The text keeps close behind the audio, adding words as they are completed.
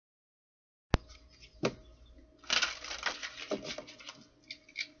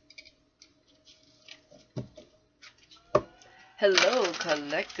Hello,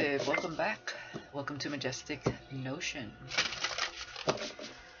 collective. Welcome back. Welcome to Majestic Notion.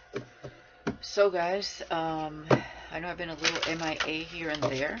 So, guys, I know I've been a little MIA here and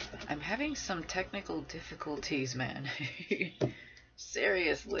there. I'm having some technical difficulties, man.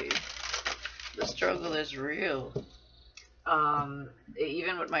 Seriously, the struggle is real.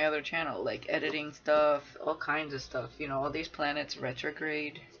 Even with my other channel, like editing stuff, all kinds of stuff. You know, all these planets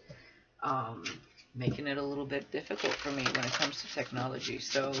retrograde. Making it a little bit difficult for me when it comes to technology.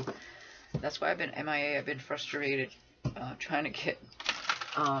 So that's why I've been MIA. I've been frustrated trying to get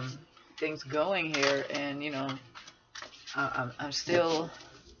things going here, and you know, I'm still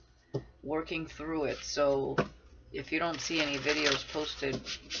working through it. So if you don't see any videos posted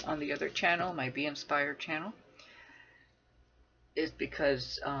on the other channel, my Be Inspired channel, it's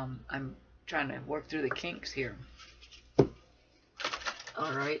because I'm trying to work through the kinks here.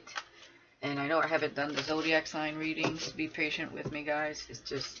 Alright. And I know I haven't done the zodiac sign readings. Be patient with me, guys. It's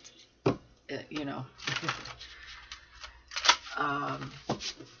just, you know, I'm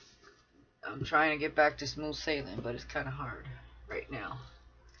trying to get back to smooth sailing, but it's kind of hard right now.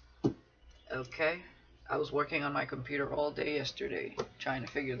 Okay, I was working on my computer all day yesterday, trying to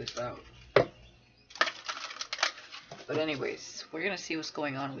figure this out. But anyways, we're gonna see what's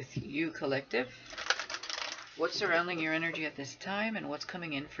going on with you, collective. What's surrounding your energy at this time, and what's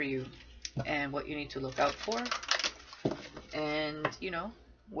coming in for you, and what you need to look out for, and you know,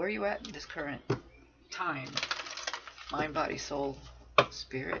 where you at in this current time. Mind, body, soul,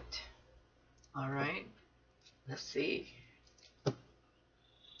 spirit. Alright, let's see.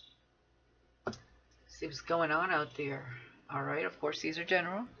 See what's going on out there. Alright, of course these are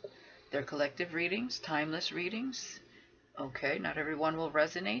general. They're collective readings, timeless readings. Okay, not everyone will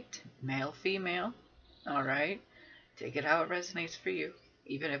resonate. Male, female. Alright, take it how it resonates for you.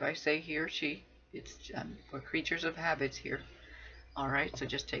 Even if I say he or she, it's we're creatures of habits here. Alright, so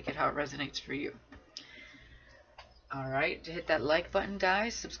just take it how it resonates for you. Alright, hit that like button,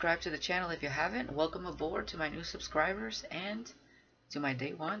 guys. Subscribe to the channel if you haven't. Welcome aboard to my new subscribers and to my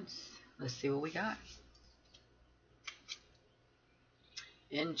day ones. Let's see what we got.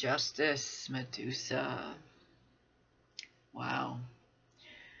 Injustice, Medusa. Wow.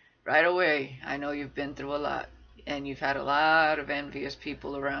 Right away, I know you've been through a lot. And you've had a lot of envious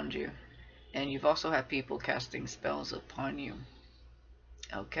people around you. And you've also had people casting spells upon you.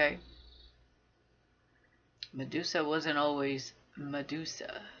 Okay? Medusa wasn't always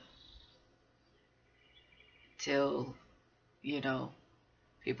Medusa. Till, you know,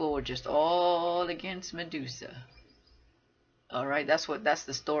 people were just all against Medusa. Alright, that's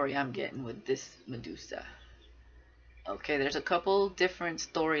the story I'm getting with this Medusa. Okay, there's a couple different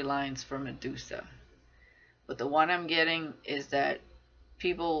storylines for Medusa. But the one I'm getting is that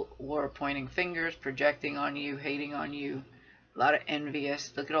people were pointing fingers, projecting on you, hating on you. A lot of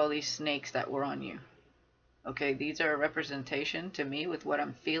envious. Look at all these snakes that were on you. Okay, these are a representation to me with what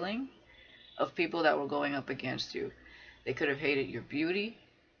I'm feeling of people that were going up against you. They could have hated your beauty.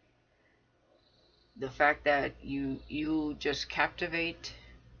 The fact that you just captivate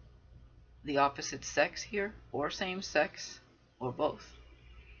the opposite sex here, or same sex, or both.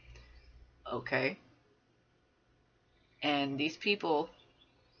 Okay? And these people,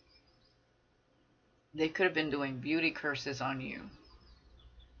 they could have been doing beauty curses on you.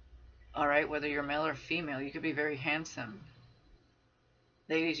 Alright, whether you're male or female, you could be very handsome.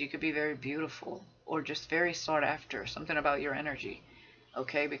 Ladies, you could be very beautiful, or just very sought after. Something about your energy.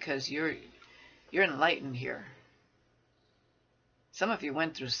 Okay, because you're enlightened here. Some of you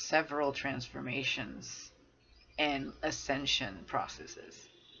went through several transformations and ascension processes.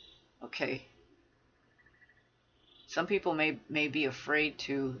 Okay? Some people may be afraid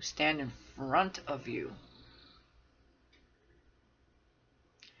to stand in front of you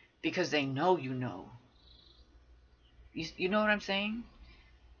because they know you know. You know what I'm saying?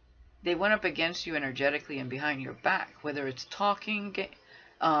 They went up against you energetically and behind your back, whether it's talking,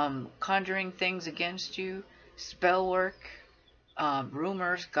 conjuring things against you, spell work,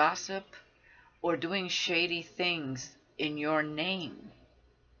 rumors, gossip, or doing shady things in your name,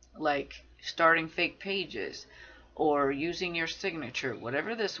 like starting fake pages, or using your signature,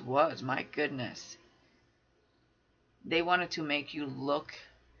 whatever this was. My goodness, they wanted to make you look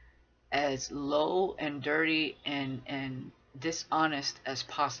as low and dirty and dishonest as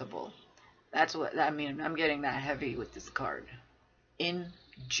possible. That's what I mean. I'm getting that heavy with this card.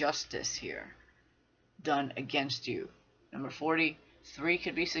 Injustice here done against you. Number 43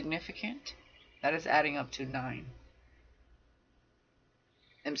 could be significant. That is adding up to 9.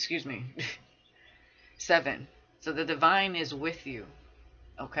 Excuse me. 7. So the divine is with you.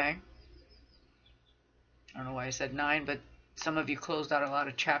 Okay? I don't know why I said 9, but Some of you closed out a lot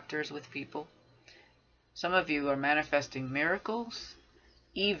of chapters with people. Some of you are manifesting miracles,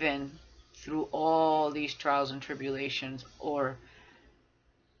 even through all these trials and tribulations or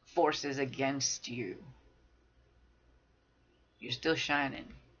forces against you. You're still shining.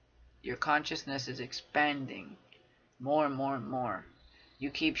 Your consciousness is expanding more and more and more.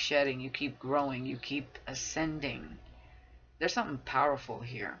 You keep shedding, you keep growing, you keep ascending. There's something powerful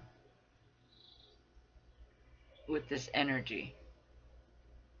here with this energy.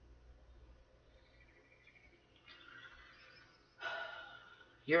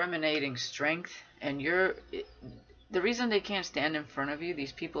 You're emanating strength, and the reason they can't stand in front of you,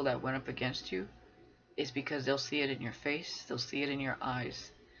 these people that went up against you, is because they'll see it in your face, they'll see it in your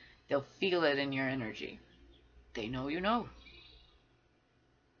eyes, they'll feel it in your energy. They know you know.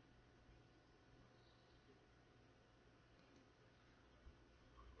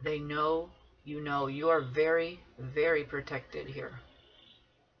 They know you know. You are very, very protected here.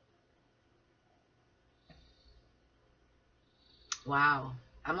 Wow.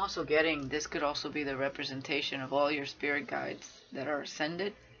 I'm also getting, this could also be the representation of all your spirit guides that are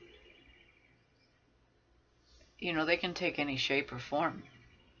ascended. You know, they can take any shape or form.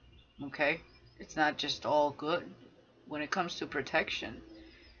 Okay? It's not just all good. When it comes to protection,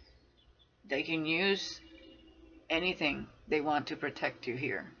 they can use anything they want to protect you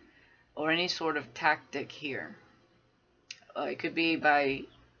here, or any sort of tactic here. It could be by,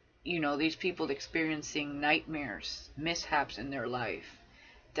 you know, these people experiencing nightmares, mishaps in their life.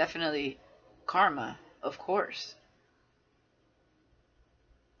 Definitely karma, of course.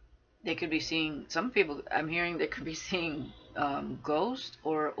 They could be seeing, some people, I'm hearing they could be seeing ghosts,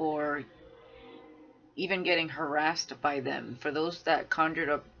 or even getting harassed by them. For those that conjured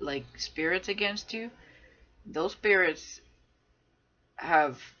up like spirits against you, those spirits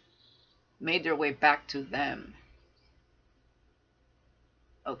have made their way back to them.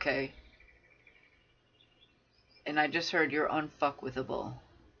 Okay? And I just heard you're unfuckwithable.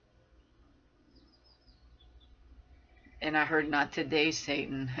 And I heard not today,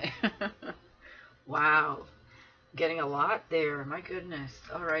 Satan. Wow. Getting a lot there. My goodness.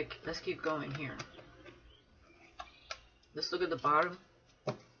 Alright, let's keep going here. Let's look at the bottom.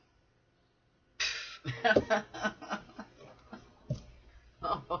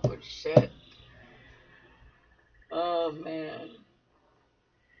 Oh, shit. Oh, man.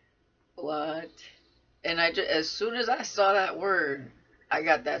 What? And I just, as soon as I saw that word, I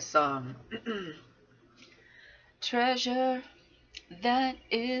got that song. Treasure, that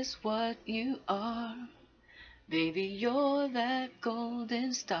is what you are. Baby, you're that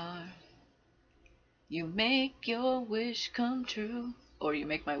golden star. You make your wish come true. Or you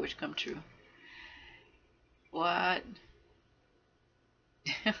make my wish come true. What?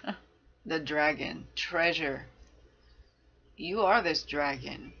 The dragon. Treasure. You are this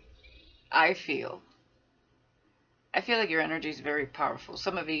dragon. I feel like your energy is very powerful.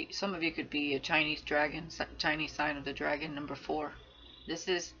 Some of you could be a Chinese dragon, Chinese sign of the dragon, number 4. This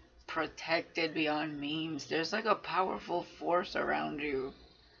is protected beyond means. There's like a powerful force around you,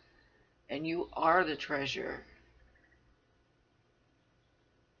 and you are the treasure.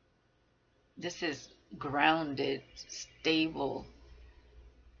 This is grounded, stable.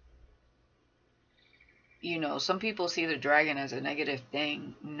 You know, some people see the dragon as a negative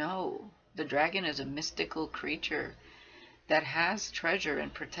thing. No, the dragon is a mystical creature that has treasure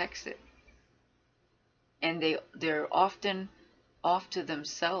and protects it. And they're often off to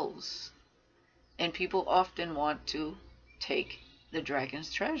themselves. And people often want to take the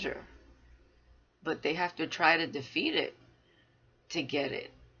dragon's treasure. But they have to try to defeat it to get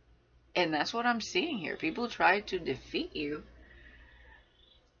it. And that's what I'm seeing here. People try to defeat you.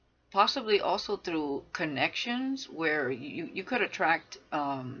 Possibly also through connections where you could attract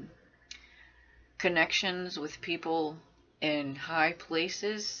connections with people in high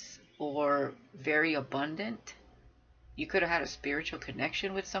places or very abundant. You could have had a spiritual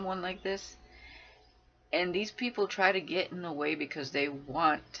connection with someone like this. And these people try to get in the way because they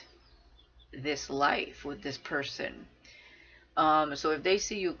want this life with this person. So if they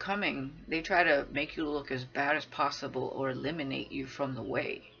see you coming, they try to make you look as bad as possible or eliminate you from the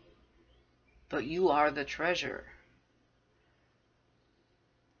way. But you are the treasure.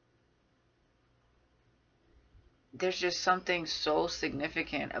 There's just something so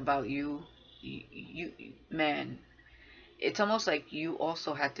significant about you. Man, it's almost like you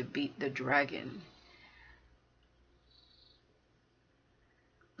also had to beat the dragon.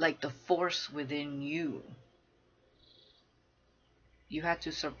 Like the force within you. You had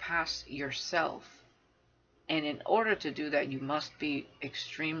to surpass yourself. And in order to do that, you must be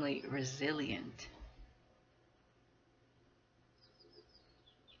extremely resilient.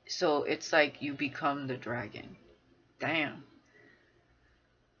 So it's like you become the dragon. Damn.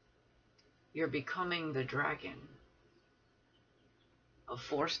 You're becoming the dragon. A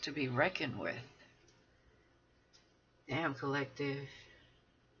force to be reckoned with. Damn, collective.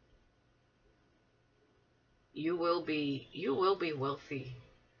 You will be wealthy.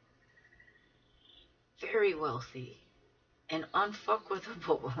 Very wealthy. And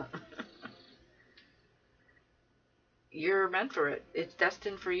unfuckwithable. You're meant for it. It's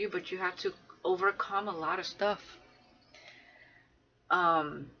destined for you, but you have to overcome a lot of stuff.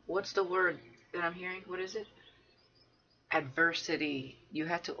 What's the word that I'm hearing? What is it? Adversity. You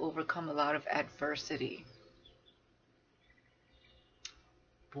had to overcome a lot of adversity.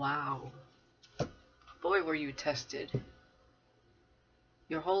 Wow. Boy, were you tested.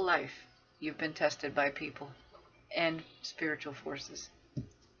 Your whole life, you've been tested by people and spiritual forces.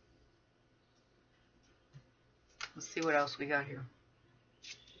 Let's see what else we got here.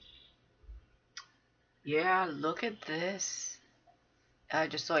 Yeah, look at this. I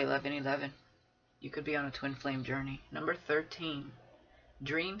just saw 1111. You could be on a twin flame journey. Number 13.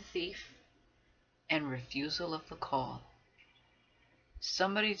 Dream thief and refusal of the call.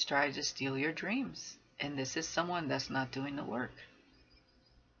 Somebody's tried to steal your dreams, and this is someone that's not doing the work.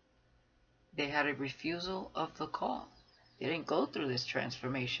 They had a refusal of the call. They didn't go through this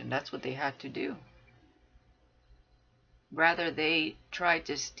transformation. That's what they had to do. Rather, they tried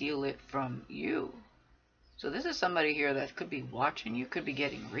to steal it from you. So this is somebody here that could be watching you, could be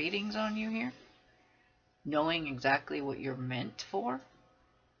getting readings on you here, knowing exactly what you're meant for,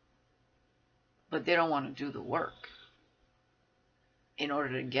 but they don't want to do the work in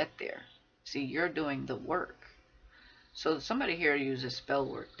order to get there. See, you're doing the work. So somebody here uses spell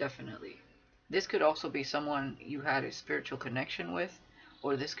work, definitely. This could also be someone you had a spiritual connection with,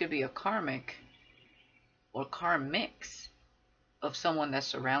 or this could be a karmic or karmics of someone that's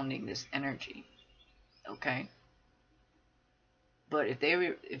surrounding this energy. Okay? But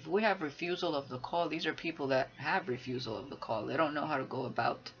if we have refusal of the call, these are people that have refusal of the call. They don't know how to go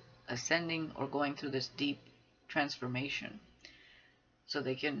about ascending or going through this deep transformation. So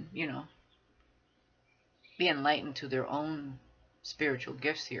they can, be enlightened to their own spiritual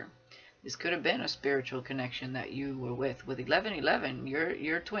gifts here. This could have been a spiritual connection that you were with. With 1111,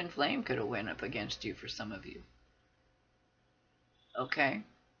 your twin flame could have went up against you for some of you. Okay?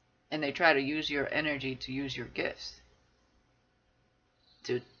 And they try to use your energy to use your gifts.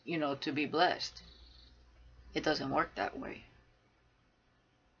 To be blessed. It doesn't work that way.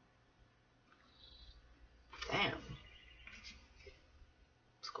 Damn.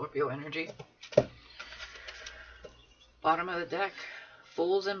 Scorpio energy. Bottom of the deck.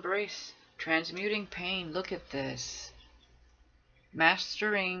 Fool's embrace. Transmuting pain. Look at this.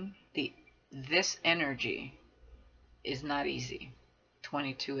 Mastering this energy is not easy.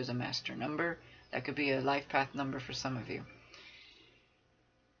 22 is a master number. That could be a life path number for some of you.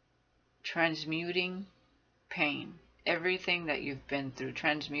 Transmuting pain. Everything that you've been through.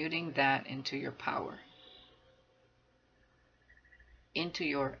 Transmuting that into your power. Into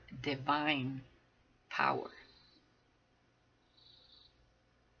your divine power.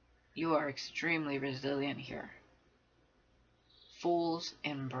 You are extremely resilient here. Fool's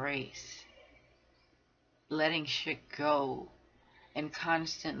embrace. Letting shit go and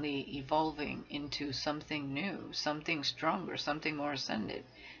constantly evolving into something new, something stronger, something more ascended,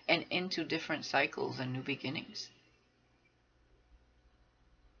 and into different cycles and new beginnings.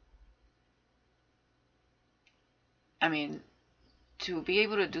 I mean, to be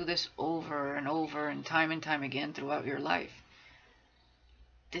able to do this over and over and time again throughout your life,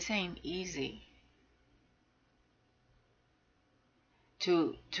 this ain't easy.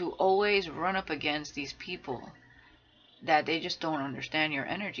 To always run up against these people that they just don't understand your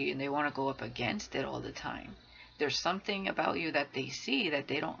energy and they want to go up against it all the time. There's something about you that they see that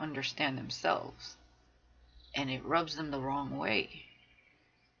they don't understand themselves. And it rubs them the wrong way.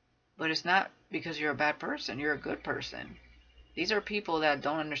 But it's not because you're a bad person. You're a good person. These are people that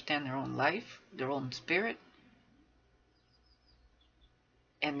don't understand their own life, their own spirit.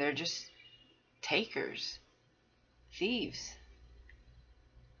 And they're just takers. Thieves.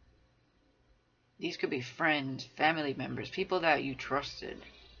 These could be friends, family members, people that you trusted.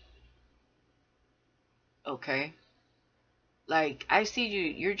 Okay? Like, I see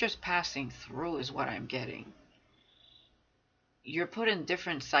you're just passing through is what I'm getting. You're put in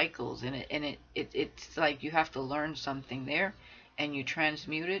different cycles and it's like you have to learn something there and you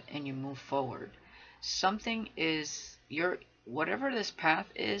transmute it and you move forward. Something is whatever this path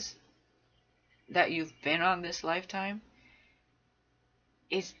is that you've been on this lifetime,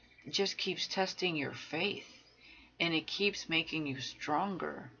 just keeps testing your faith and it keeps making you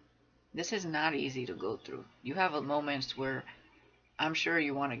stronger This is not easy to go through. You have moments where I'm sure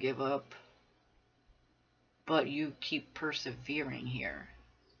you want to give up, but you keep persevering here.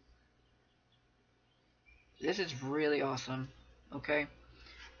 This is really awesome, okay?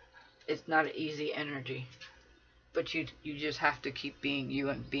 It's not an easy energy, but you just have to keep being you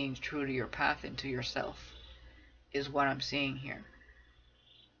and being true to your path and to yourself is what I'm seeing here.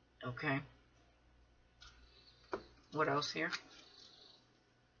 Okay? What else here?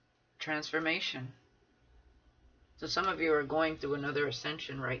 Transformation. So some of you are going through another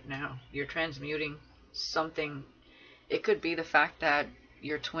ascension right now. You're transmuting something. It could be the fact that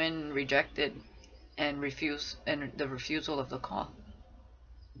your twin rejected and the refusal of the call.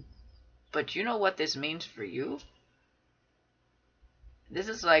 But you know what this means for you? This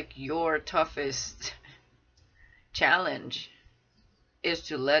is like your toughest challenge is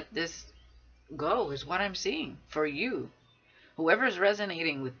to let this go, is what I'm seeing for you. Whoever is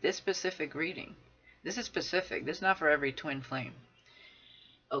resonating with this specific reading, this is specific. This is not for every twin flame.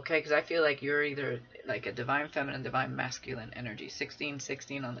 Okay, because I feel like you're either like a divine feminine, divine masculine energy.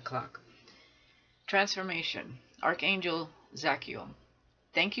 1616 on the clock. Transformation. Archangel Zachiel.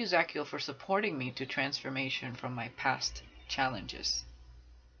 Thank you, Zachiel, for supporting me to transformation from my past challenges.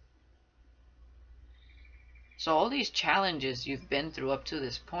 So all these challenges you've been through up to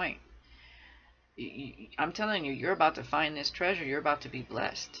this point, I'm telling you, you're about to find this treasure. You're about to be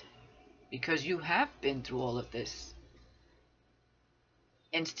blessed because you have been through all of this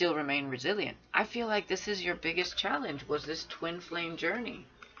and still remain resilient. I feel like this is your biggest challenge, was this twin flame journey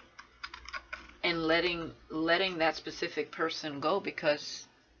and letting that specific person go because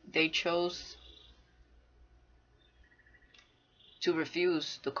they chose to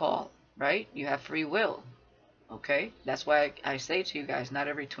refuse the call, right? You have free will. Okay, that's why I say to you guys, not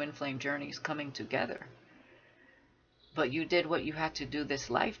every twin flame journey is coming together. But you did what you had to do this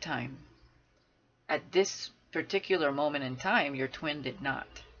lifetime. At this particular moment in time, your twin did not.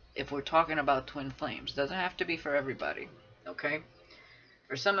 If we're talking about twin flames, doesn't have to be for everybody. Okay,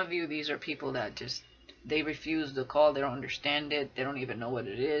 for some of you, these are people that just, they refuse the call. They don't understand it. They don't even know what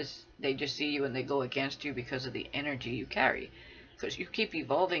it is. They just see you and they go against you because of the energy you carry. Because you keep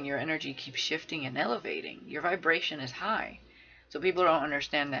evolving, your energy keeps shifting and elevating. Your vibration is high. So people don't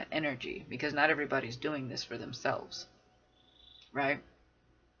understand that energy because not everybody's doing this for themselves. Right?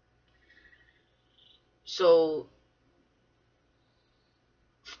 So,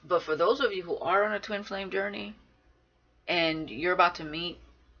 but for those of you who are on a twin flame journey and you're about to meet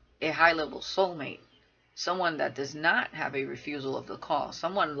a high-level soulmate, someone that does not have a refusal of the call,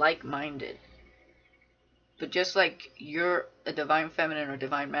 someone like-minded, but just like you're a divine feminine or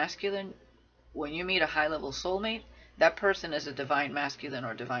divine masculine, when you meet a high-level soulmate, that person is a divine masculine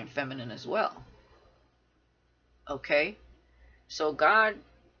or divine feminine as well. Okay? So God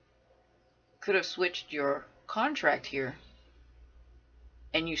could have switched your contract here,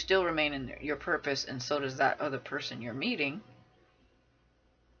 and you still remain in your purpose, and so does that other person you're meeting,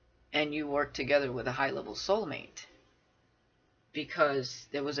 and you work together with a high-level soulmate. Because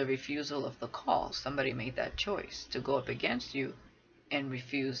there was a refusal of the call. Somebody made that choice to go up against you and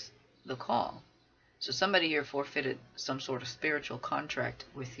refuse the call. So somebody here forfeited some sort of spiritual contract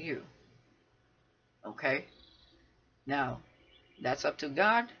with you. Okay? Now, that's up to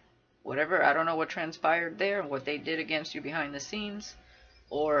God. Whatever, I don't know what transpired there, what they did against you behind the scenes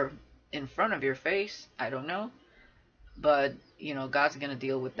or in front of your face. I don't know. But, you know, God's going to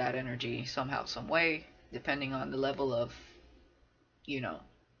deal with that energy somehow, some way, depending on the level of, you know,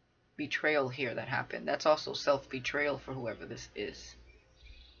 betrayal here that happened. That's also self-betrayal for whoever this is.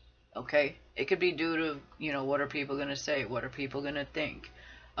 Okay? It could be due to, you know, what are people going to say? What are people going to think?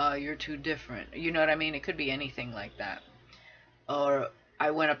 You're too different. You know what I mean? It could be anything like that. Or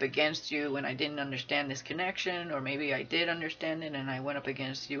I went up against you when I didn't understand this connection, or maybe I did understand it and I went up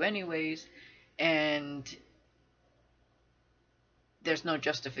against you anyways, and there's no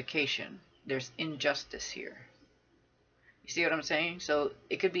justification. There's injustice here. You see what I'm saying? So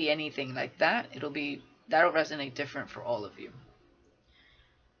it could be anything like that. That'll resonate different for all of you.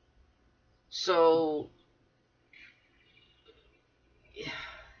 So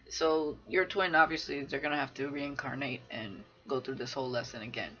your twin, obviously, they're going to have to reincarnate and go through this whole lesson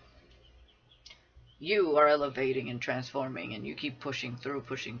again. You are elevating and transforming, and you keep pushing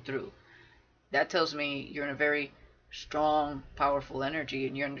through. That tells me you're in a very strong, powerful energy,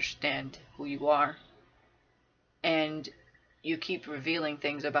 and you understand who you are. And you keep revealing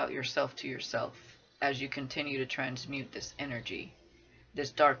things about yourself to yourself as you continue to transmute this energy,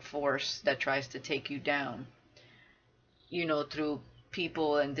 this dark force that tries to take you down, you know, through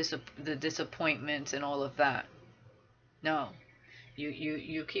people and the disappointments and all of that. No,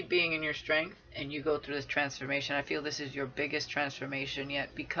 You keep being in your strength, and you go through this transformation. I feel this is your biggest transformation yet,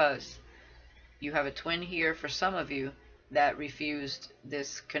 because you have a twin here for some of you that refused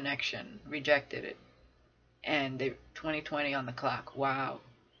this connection, rejected it. And they 2020 on the clock. Wow.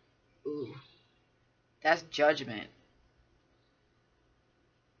 Ooh. That's judgment.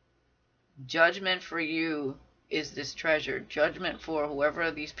 Judgment for you is this treasure. Judgment for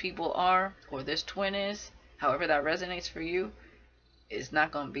whoever these people are, or this twin is, however that resonates for you, is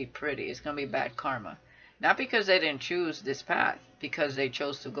not going to be pretty. It's going to be bad karma. Not because they didn't choose this path, because they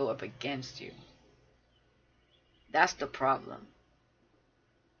chose to go up against you. That's the problem.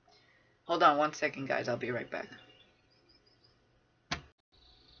 Hold on one second, guys. I'll be right back.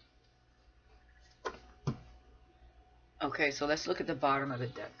 Okay, so let's look at the bottom of the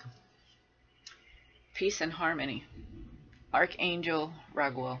deck. Peace and harmony. Archangel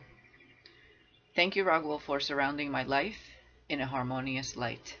Raguel. Thank you, Raguel, for surrounding my life in a harmonious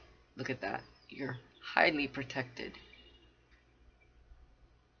light. Look at that. You're highly protected.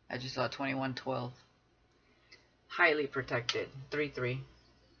 I just saw 2112. Highly protected. 3-3.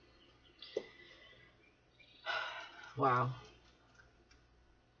 Wow.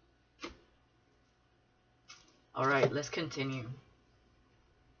 All right, let's continue.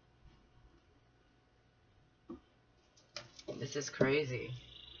 This is crazy.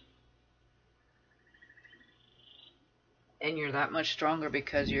 And you're that much stronger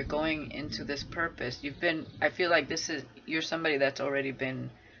because you're going into this purpose. I feel like you're somebody that's already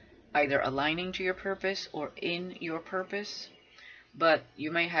been either aligning to your purpose or in your purpose. But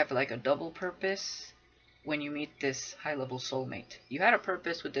you may have like a double purpose when you meet this high-level soulmate. You had a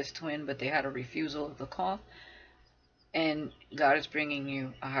purpose with this twin, but they had a refusal of the call. And God is bringing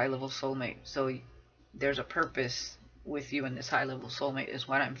you a high-level soulmate. So there's a purpose with you and this high-level soulmate is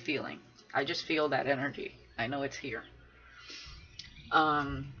what I'm feeling. I just feel that energy. I know it's here.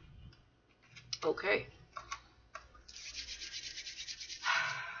 Okay.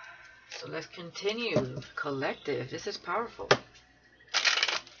 So let's continue. Collective. This is powerful.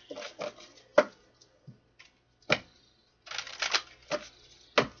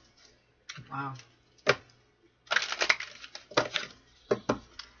 Wow.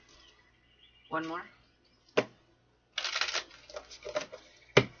 One more.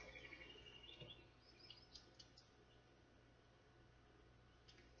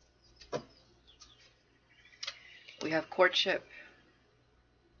 We have courtship.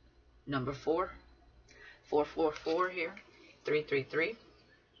 Number 4. 444 here. 333.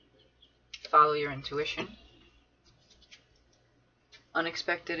 Follow your intuition.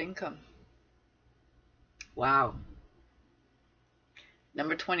 Unexpected income. Wow.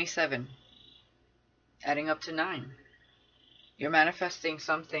 Number 27. Adding up to 9. You're manifesting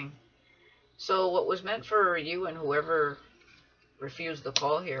something. So what was meant for you and whoever refused the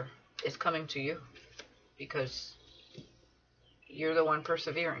call here is coming to you, because you're the one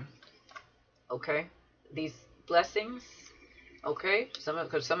persevering. Okay? These blessings, okay?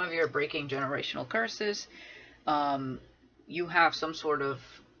 Because some of you are breaking generational curses. You have some sort of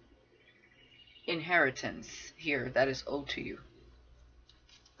inheritance here that is owed to you.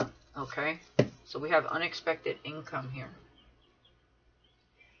 Okay? So we have unexpected income here.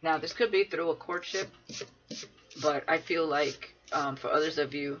 Now, this could be through a courtship, but I feel like for others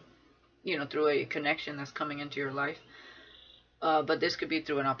of you, through a connection that's coming into your life. But this could be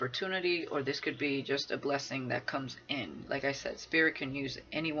through an opportunity, or this could be just a blessing that comes in. Like I said, Spirit can use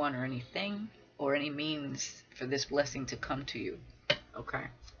anyone or anything or any means for this blessing to come to you. Okay.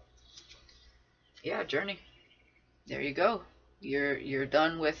 Yeah, journey. There you go. You're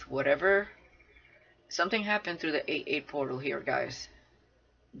done with whatever. Something happened through the 8-8 portal here, guys.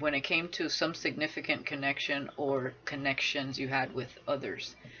 When it came to some significant connection or connections you had with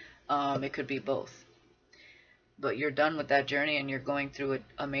others. It could be both. But you're done with that journey and you're going through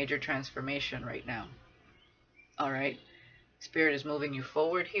a major transformation right now. Alright? Spirit is moving you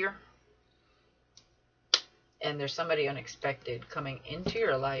forward here. And there's somebody unexpected coming into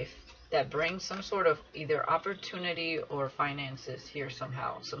your life that brings some sort of either opportunity or finances here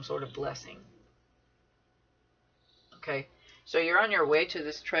somehow. Some sort of blessing. Okay? So you're on your way to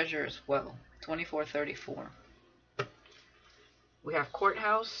this treasure as well. 2434. We have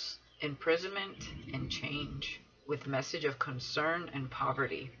courthouse, imprisonment, and change, with message of concern and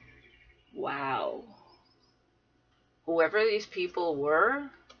poverty. Wow. Whoever these people were,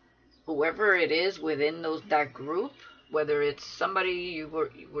 whoever it is within that group, whether it's somebody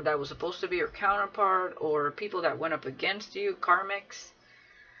that was supposed to be your counterpart, or people that went up against you, karmics,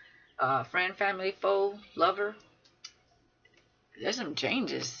 friend, family, foe, lover, there's some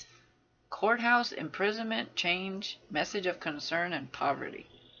changes. Courthouse, imprisonment, change, message of concern, and poverty.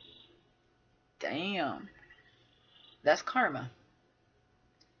 Damn. That's karma.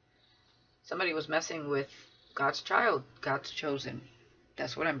 Somebody was messing with God's child, God's chosen.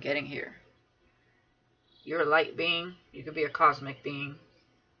 That's what I'm getting here. You're a light being. You could be a cosmic being,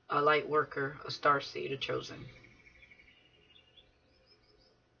 a light worker, a starseed, a chosen.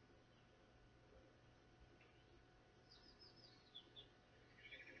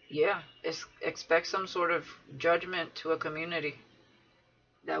 Yeah, expect some sort of judgment to a community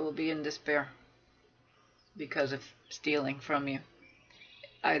that will be in despair because of stealing from you,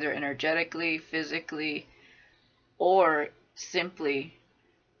 either energetically, physically, or simply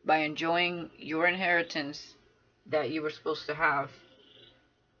by enjoying your inheritance that you were supposed to have,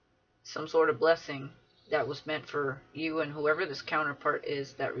 some sort of blessing that was meant for you and whoever this counterpart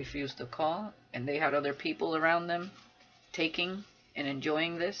is that refused to call, and they had other people around them taking and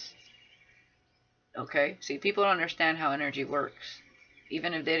enjoying this. Okay? See, people don't understand how energy works.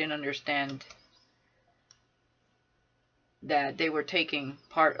 Even if they didn't understand that they were taking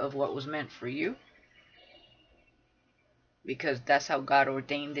part of what was meant for you, because that's how God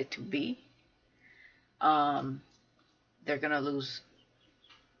ordained it to be, they're going to lose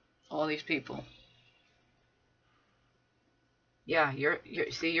all these people. Yeah,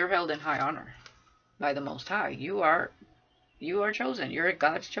 you're held in high honor by the Most High. You are chosen. You're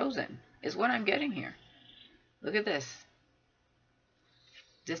God's chosen, is what I'm getting here. Look at this.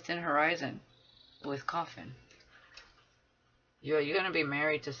 Distant horizon with coffin. You're going to be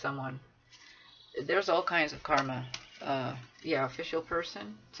married to someone. There's all kinds of karma. Yeah, official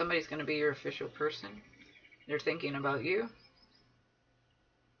person. Somebody's going to be your official person. They're thinking about you.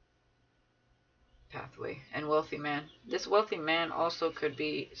 Pathway. And wealthy man. This wealthy man also could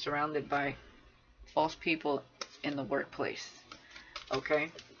be surrounded by false people in the workplace.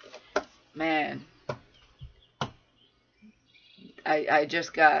 Okay? Man. I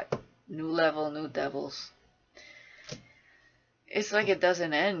just got new level, new devils. It's like it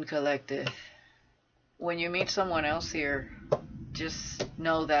doesn't end, collective. When you meet someone else here, just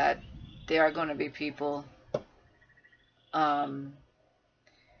know that there are going to be people trying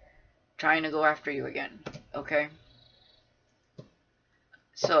to go after you again. Okay?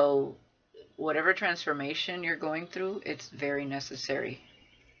 So, whatever transformation you're going through, it's very necessary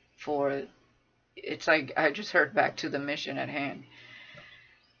for... It's like I just heard back to the mission at hand.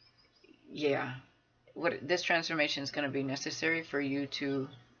 Yeah. This transformation is going to be necessary for you to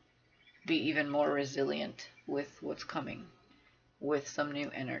be even more resilient with what's coming, with some new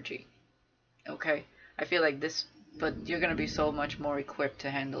energy. Okay? I feel like this, but you're going to be so much more equipped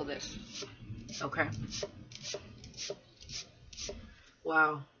to handle this. Okay?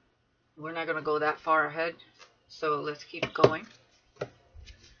 Wow. We're not going to go that far ahead, so let's keep going.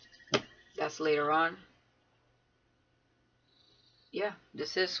 That's later on. Yeah,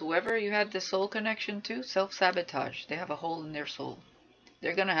 this is whoever you had the soul connection to, self-sabotage. They have a hole in their soul.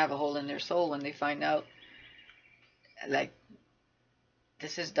 They're going to have a hole in their soul when they find out, like,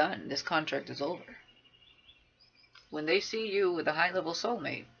 this is done. This contract is over. When they see you with a high-level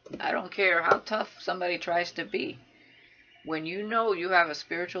soulmate, I don't care how tough somebody tries to be. When you know you have a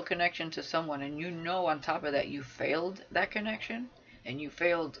spiritual connection to someone, and you know on top of that you failed that connection, and you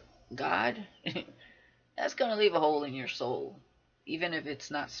failed God, that's going to leave a hole in your soul, even if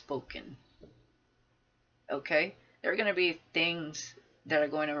it's not spoken. Okay? There are going to be things that are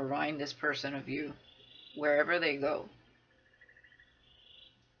going to remind this person of you wherever they go.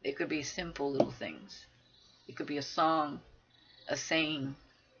 It could be simple little things. It could be a song, a saying,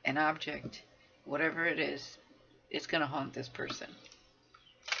 an object, whatever it is. It's going to haunt this person.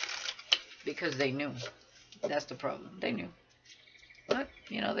 Because they knew. That's the problem. They knew. But,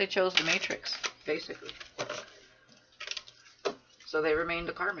 you know, they chose the matrix, basically. So they remained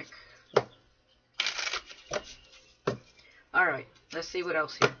a karmic. Alright, let's see what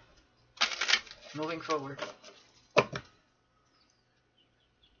else here. Moving forward.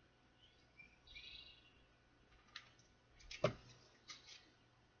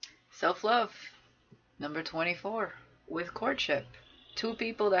 Self-love. Number 24. With courtship. Two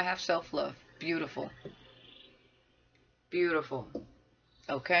people that have self-love. Beautiful. Beautiful.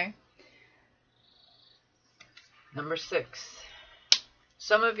 Okay? Number 6.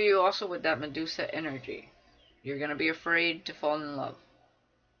 Some of you also with that Medusa energy. You're going to be afraid to fall in love.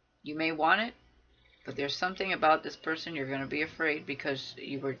 You may want it, but there's something about this person you're going to be afraid because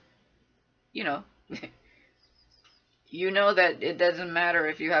you were, you know, you know that it doesn't matter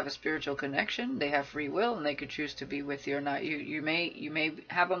if you have a spiritual connection. They have free will and they could choose to be with you or not. You may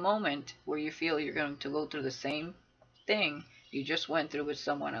have a moment where you feel you're going to go through the same thing you just went through with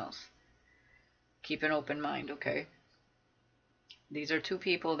someone else. Keep an open mind, okay? These are two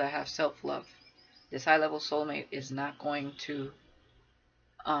people that have self-love. This high-level soulmate is not going to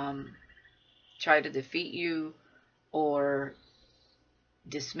try to defeat you or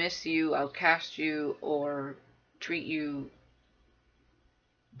dismiss you, outcast you, or treat you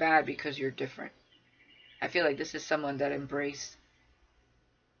bad because you're different. I feel like this is someone that embraced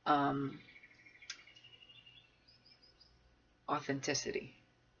authenticity.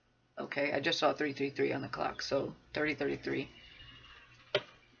 Okay, I just saw 333 on the clock, so 3033.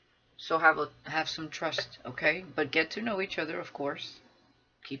 So have some trust, okay? But get to know each other, of course.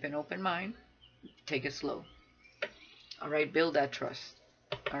 Keep an open mind. Take it slow. All right, build that trust.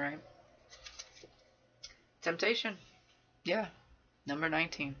 All right. Temptation. Yeah, number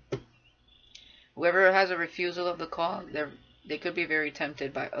 19. Whoever has a refusal of the call, they could be very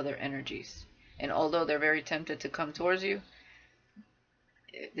tempted by other energies. And although they're very tempted to come towards you,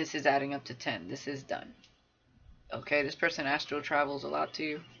 this is adding up to 10. This is done. Okay, this person astral travels a lot to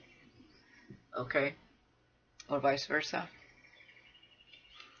you. Okay, or vice versa.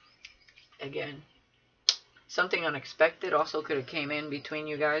 Again, something unexpected also could have came in between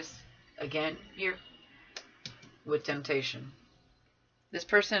you guys. Again, here, with temptation. This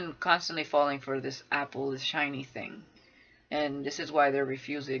person constantly falling for this apple, this shiny thing. And this is why they're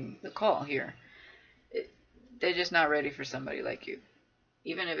refusing the call here. They're just not ready for somebody like you.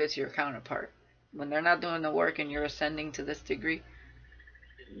 Even if it's your counterpart. When they're not doing the work and you're ascending to this degree,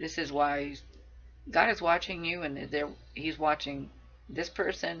 this is why God is watching you, and He's watching this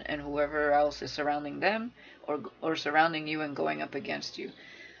person and whoever else is surrounding them or surrounding you and going up against you.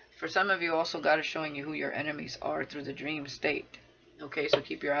 For some of you, also God is showing you who your enemies are through the dream state. Okay, so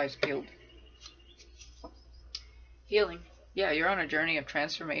keep your eyes peeled. Healing. Yeah, you're on a journey of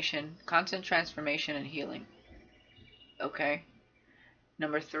transformation, constant transformation and healing. Okay.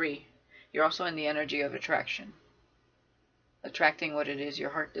 Number 3, you're also in the energy of attraction. Attracting what it is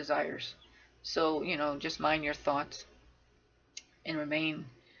your heart desires. So, just mind your thoughts and remain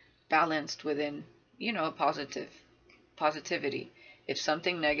balanced within, positivity. If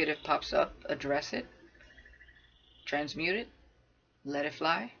something negative pops up, address it, transmute it, let it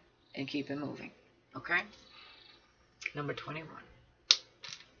fly, and keep it moving. Okay? Number 21.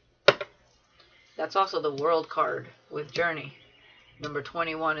 That's also the World card with Journey. Number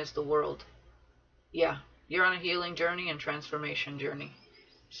 21 is the World. Yeah, you're on a healing journey and transformation journey.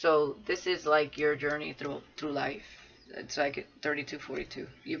 So this is like your journey through life. It's like 3242.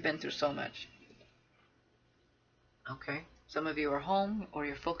 You've been through so much. Okay? Some of you are home, or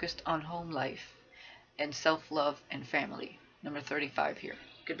you're focused on home life and self-love and family. Number 35 here.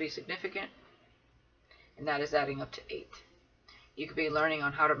 Could be significant, and that is adding up to 8. You could be learning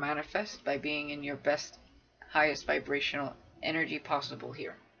on how to manifest by being in your best, highest vibrational energy possible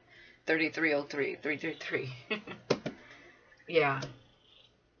here. 3303, 333. Yeah.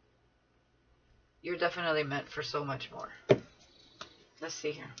 You're definitely meant for so much more. Let's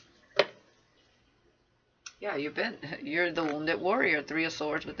see here. Yeah, you're the wounded warrior. 3 of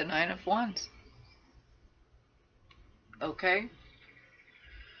Swords with the 9 of Wands. Okay?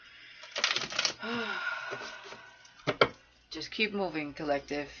 Just keep moving,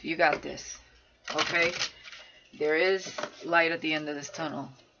 collective. You got this. Okay? There is light at the end of this tunnel.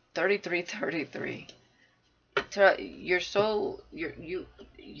 3333.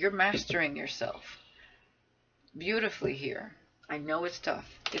 You're mastering yourself beautifully here. I know it's tough.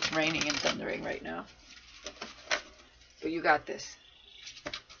 It's raining and thundering right now, but you got this.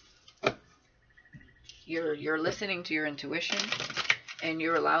 You're listening to your intuition, and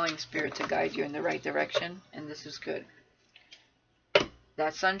you're allowing Spirit to guide you in the right direction, and this is good.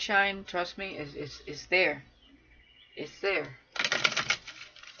 That sunshine, trust me, is there. It's there.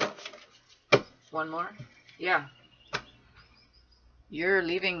 One more. Yeah. You're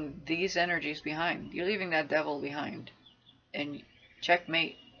leaving these energies behind. You're leaving that devil behind. And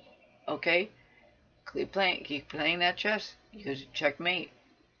checkmate. Okay? Keep playing that chess. Because checkmate.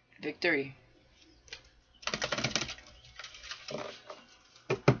 Victory.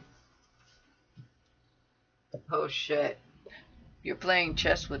 Oh shit. You're playing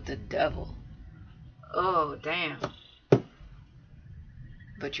chess with the devil. Oh damn.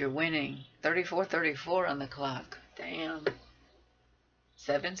 But you're winning. 3434 on the clock. Damn.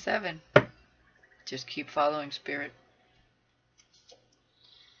 7-7. Just keep following Spirit.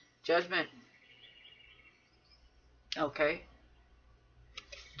 Judgment. Okay.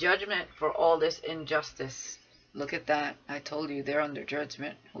 Judgment for all this injustice. Look at that. I told you they're under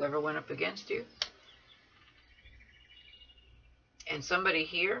judgment. Whoever went up against you. And somebody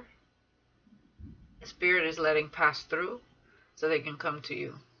here, Spirit is letting pass through so they can come to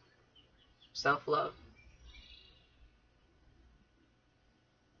you. Self-love.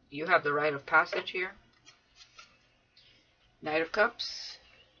 You have the rite of passage here. Knight of Cups.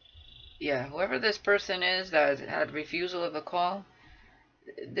 Yeah, whoever this person is that had refusal of a call,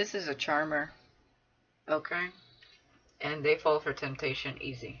 this is a charmer. Okay? And they fall for temptation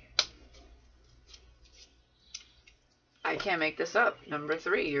easy. I can't make this up. Number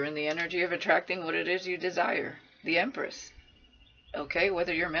 3, you're in the energy of attracting what it is you desire. The Empress. Okay,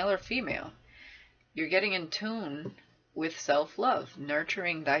 whether you're male or female. You're getting in tune with self-love,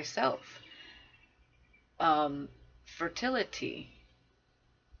 nurturing thyself. Fertility.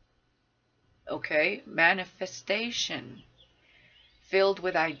 Okay, manifestation. Filled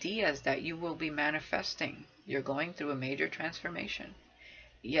with ideas that you will be manifesting. You're going through a major transformation.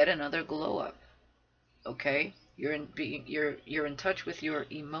 Yet another glow up. Okay? You're in touch with your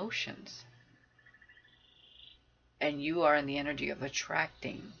emotions. And you are in the energy of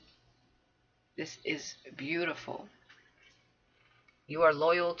attracting. This is beautiful. You are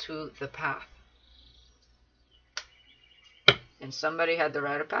loyal to the path. And somebody had the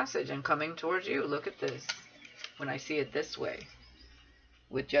rite of passage and coming towards you. Look at this. When I see it this way.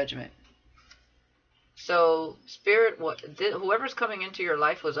 With judgment. So, Spirit, whoever's coming into your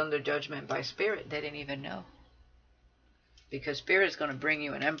life was under judgment by Spirit. They didn't even know. Because Spirit is going to bring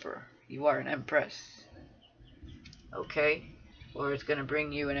you an emperor. You are an empress. Okay? Or it's going to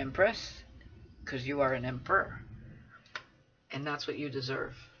bring you an empress because you are an emperor. And that's what you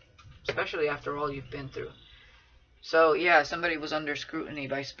deserve. Especially after all you've been through. So, yeah, somebody was under scrutiny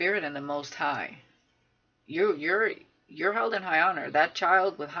by Spirit and the Most High. You're held in high honor. That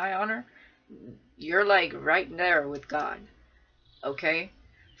child with high honor, you're like right there with God. Okay?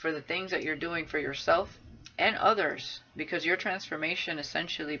 For the things that you're doing for yourself and others. Because your transformation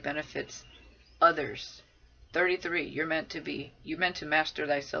essentially benefits others. 33, you meant to master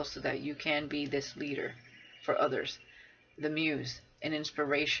thyself so that you can be this leader for others. The muse, an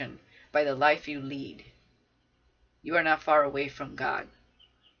inspiration by the life you lead. You are not far away from God.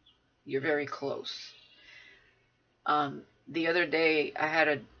 You're very close. The other day, I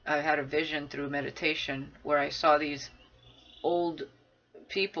had a vision through meditation where I saw these old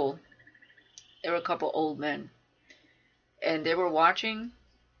people. There were a couple old men. And they were watching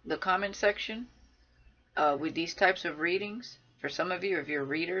the comment section with these types of readings. For some of you, if you're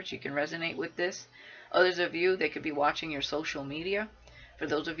readers, you can resonate with this. Others of you, they could be watching your social media. For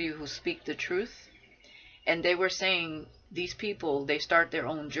those of you who speak the truth. And they were saying, these people, they start their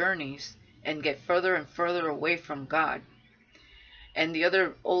own journeys and get further and further away from God. And the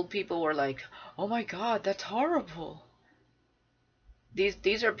other old people were like, oh my God, that's horrible.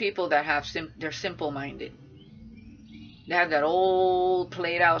 These are people that have they're simple-minded. They have that old,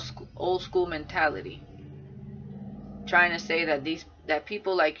 played-out, old school mentality. Trying to say that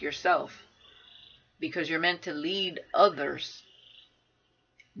people like yourself, because you're meant to lead others,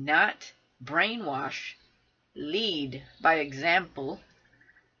 not brainwash, lead by example,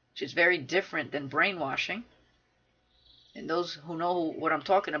 which is very different than brainwashing. And those who know what I'm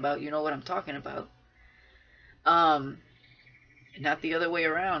talking about, you know what I'm talking about. Not the other way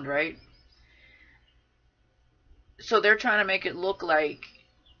around, right? So they're trying to make it look like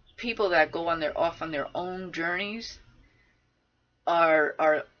people that go off on their own journeys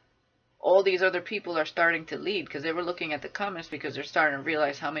are all these other people are starting to lead, because they were looking at the comments because they're starting to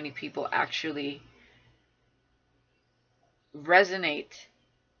realize how many people actually resonate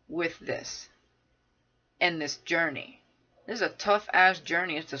with this and this journey. This is a tough-ass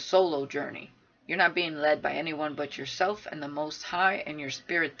journey. It's a solo journey. You're not being led by anyone but yourself and the Most High and your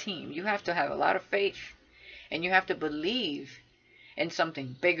spirit team. You have to have a lot of faith, and you have to believe in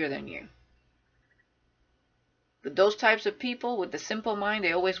something bigger than you. But those types of people with the simple mind,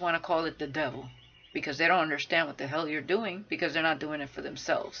 they always want to call it the devil, because they don't understand what the hell you're doing, because they're not doing it for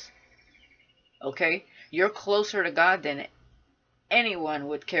themselves. Okay? You're closer to God than anyone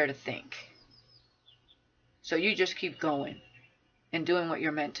would care to think. So you just keep going and doing what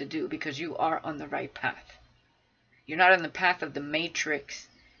you're meant to do, because you are on the right path. You're not on the path of the matrix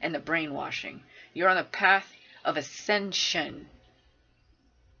and the brainwashing. You're on the path of ascension.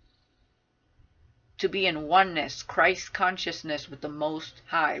 To be in oneness, Christ consciousness with the Most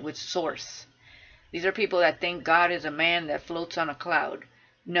High, with Source. These are people that think God is a man that floats on a cloud.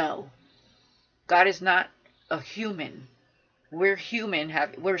 No. God is not a human. We're human.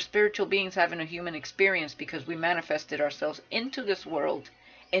 We're spiritual beings having a human experience because we manifested ourselves into this world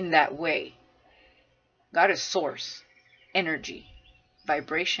in that way. God is source, energy,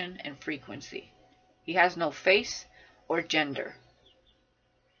 vibration, and frequency. He has no face or gender.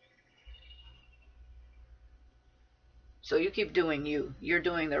 So you keep doing you. You're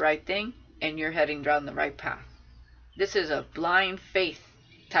doing the right thing. and you're heading down the right path. This is a blind faith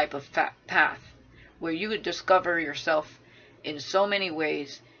type of path where you would discover yourself in so many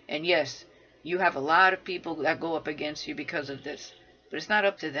ways. And yes, you have a lot of people that go up against you because of this, but it's not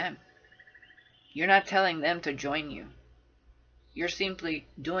up to them. You're not telling them to join you. You're simply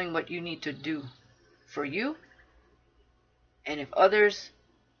doing what you need to do for you. And if others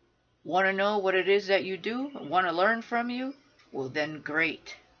want to know what it is that you do, want to learn from you, well then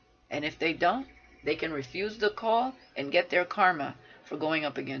great. And if they don't, they can refuse the call and get their karma for going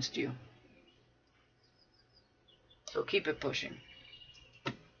up against you. So keep it pushing.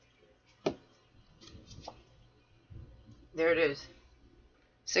 There it is.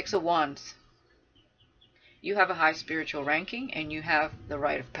 6 of Wands. You have a high spiritual ranking and you have the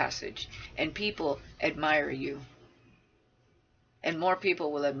rite of passage. And people admire you. And more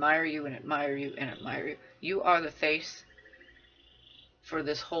people will admire you and admire you and admire you. You are the face for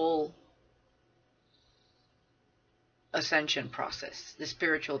this whole ascension process, the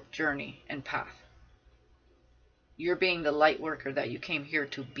spiritual journey and path. You're being the light worker that you came here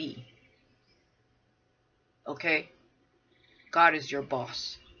to be. Okay? God is your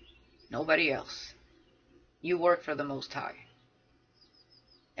boss. Nobody else. You work for the Most High.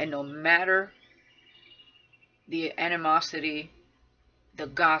 And no matter the animosity, the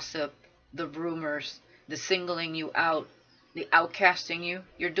gossip, the rumors, the singling you out, the outcasting you,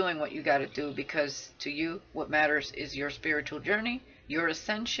 you're doing what you got to do, because to you what matters is your spiritual journey, your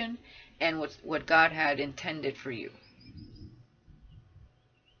ascension, and what God had intended for you.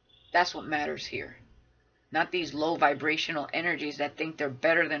 That's what matters here. Not these low vibrational energies that think they're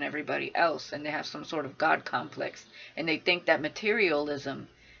better than everybody else and they have some sort of God complex and they think that materialism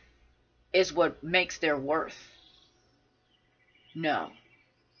is what makes their worth. No.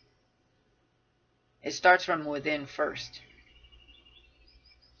 It starts from within first.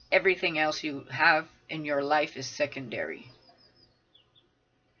 Everything else you have in your life is secondary.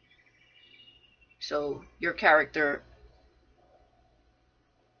 So your character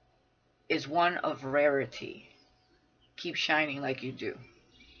is one of rarity. Keep shining like you do.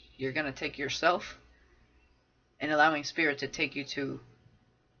 You're going to take yourself and allowing Spirit to take you to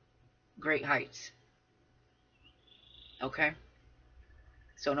great heights. Okay?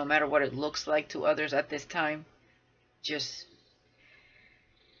 So no matter what it looks like to others at this time, just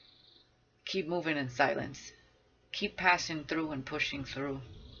keep moving in silence. Keep passing through and pushing through.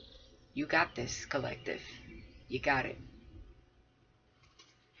 You got this, collective. You got it.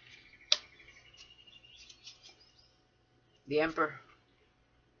 The Emperor.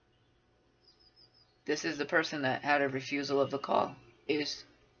 This is the person that had a refusal of the call. Is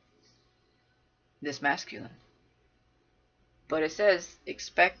this masculine. But it says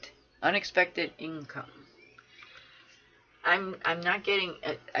expect unexpected income. I'm not getting.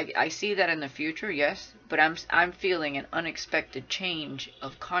 I see that in the future, yes, but I'm feeling an unexpected change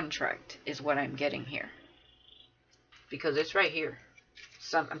of contract is what I'm getting here. Because it's right here.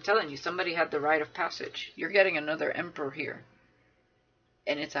 I'm telling you, somebody had the rite of passage. You're getting another emperor here.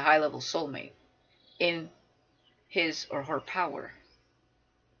 And it's a high-level soulmate in his or her power.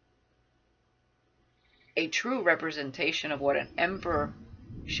 A true representation of what an emperor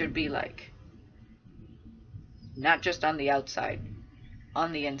should be like. Not just on the outside,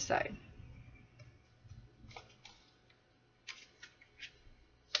 on the inside.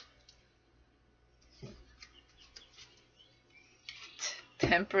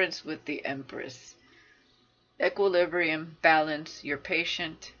 Temperance with the Empress. Equilibrium, balance, you're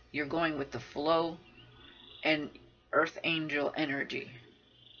patient, you're going with the flow, and Earth Angel energy.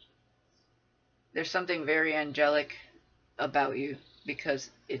 There's something very angelic about you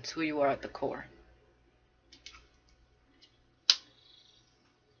because it's who you are at the core.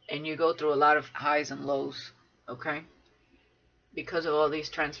 And you go through a lot of highs and lows, okay? Because of all these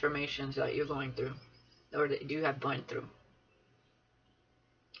transformations that you're going through, or that you have gone through.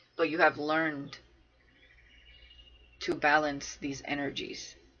 But you have learned to balance these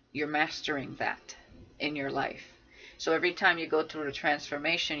energies. You're mastering that in your life. So every time you go through a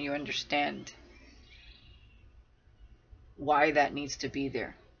transformation, you understand why that needs to be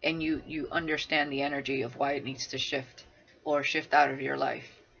there. And you understand the energy of why it needs to shift or shift out of your life.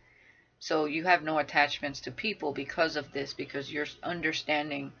 So you have no attachments to people because of this, because you're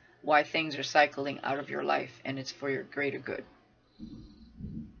understanding why things are cycling out of your life, and it's for your greater good.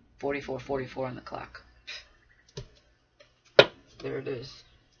 44:44 on the clock. There it is.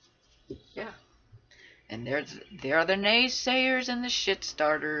 Yeah. And there are the naysayers and the shit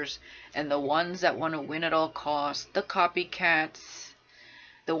starters and the ones that want to win at all costs, the copycats,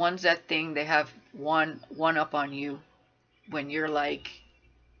 the ones that think they have one up on you when you're like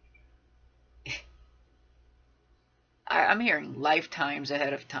I'm hearing lifetimes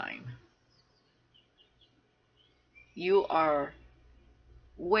ahead of time. You are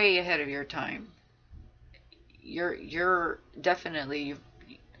way ahead of your time. You're definitely,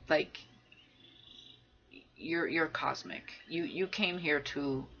 like, you're cosmic. You came here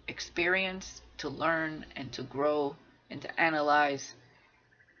to experience, to learn, and to grow, and to analyze,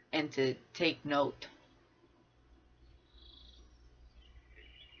 and to take note.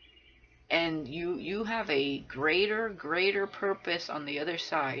 And you have a greater purpose on the other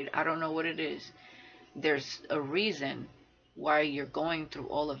side. I don't know what it is. There's a reason why you're going through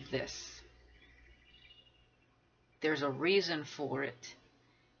all of this. There's a reason for it.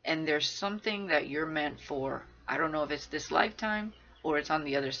 And there's something that you're meant for. I don't know if it's this lifetime or it's on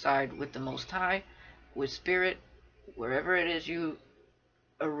the other side with the Most High, with Spirit, wherever it is you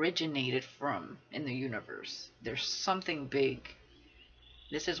originated from in the universe. There's something big.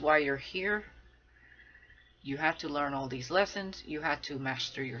 This is why you're here. You have to learn all these lessons. You have to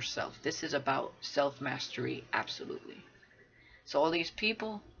master yourself. This is about self-mastery, absolutely. So all these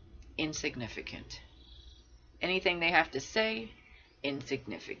people, insignificant. Anything they have to say,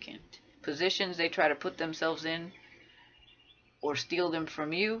 insignificant. Positions they try to put themselves in or steal them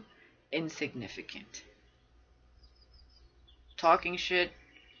from you, insignificant. Talking shit,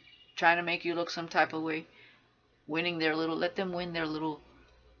 trying to make you look some type of way, winning their little, let them win their little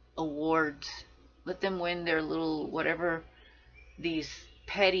awards. Let them win their little whatever, these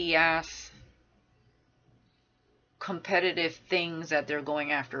petty ass competitive things that they're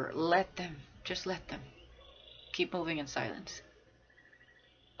going after. Let them. Just let them. Keep moving in silence.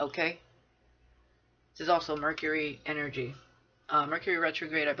 Okay? This is also Mercury energy. Mercury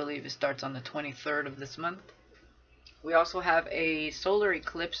retrograde, I believe, it starts on the 23rd of this month. We also have a solar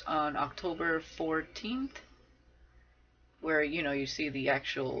eclipse on October 14th. Where, you know, you see the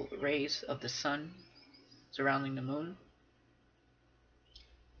actual rays of the sun surrounding the moon.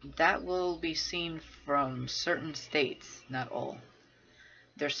 That will be seen from certain states, not all.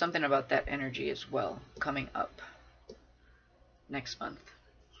 There's something about that energy as well coming up next month.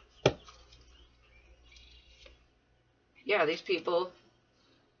 Yeah, these people,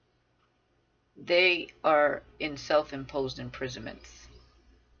 they are in self-imposed imprisonments.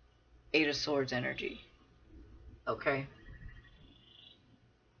 8 of Swords energy. Okay?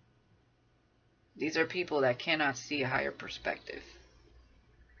 These are people that cannot see a higher perspective,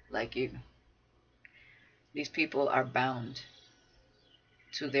 like you. These people are bound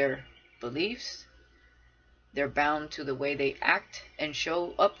to their beliefs. They're bound to the way they act and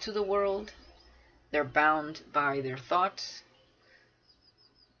show up to the world. They're bound by their thoughts.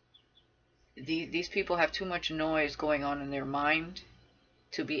 These people have too much noise going on in their mind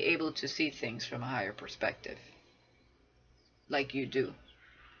to be able to see things from a higher perspective, like you do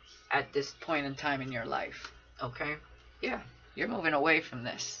at this point in time in your life. Okay? Yeah, you're moving away from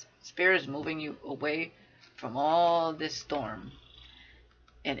this. Spirit is moving you away from all this storm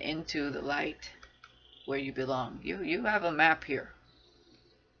and into the light where you belong. You have a map here.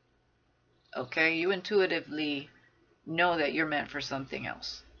 Okay? You intuitively know that you're meant for something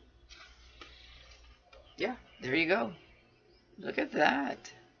else. Yeah, there you go. Look at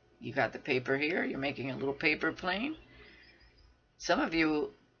that. You got the paper here. You're making a little paper plane. Some of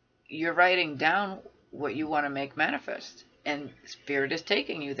you, you're writing down what you want to make manifest. And Spirit is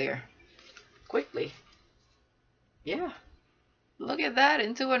taking you there quickly. Yeah. Look at that.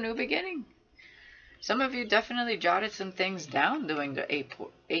 Into a new beginning. Some of you definitely jotted some things down doing the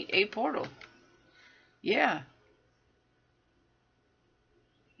 8 portal. Yeah.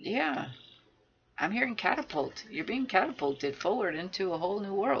 Yeah. I'm hearing catapult. You're being catapulted forward into a whole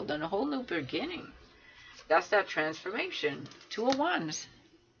new world and a whole new beginning. That's that transformation. 2 of Wands.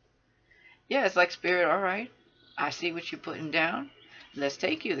 Yeah, it's like Spirit, all right. I see what you're putting down. Let's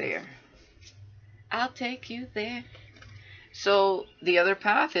take you there. I'll take you there. So the other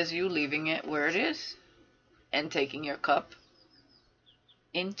path is you leaving it where it is and taking your cup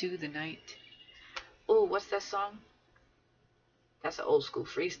into the night. Oh, what's that song? That's an old school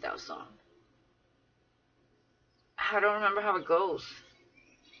freestyle song. I don't remember how it goes.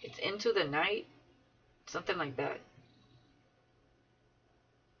 It's into the night. Something like that.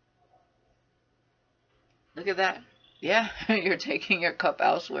 Look at that. Yeah, you're taking your cup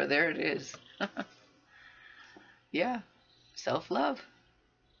elsewhere. There it is. Yeah. Self-love.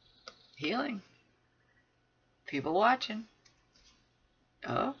 Healing. People watching.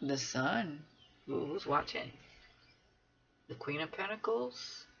 Oh, the sun. Ooh, who's watching? The Queen of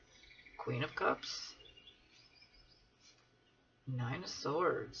Pentacles. Queen of Cups. 9 of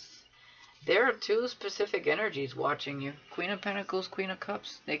Swords. There are 2 specific energies watching you. Queen of Pentacles, Queen of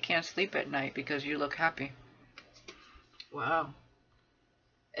Cups. They can't sleep at night because you look happy. Wow.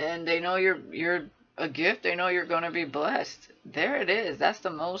 And they know you're a gift. They know you're going to be blessed. There it is. That's the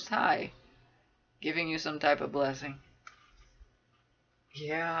Most High giving you some type of blessing.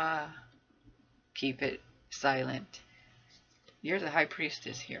 Yeah. Keep it silent. You're the high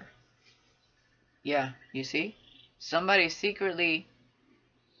priestess here. Yeah, you see? Somebody's secretly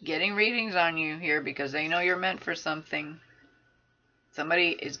getting readings on you here because they know you're meant for something. Somebody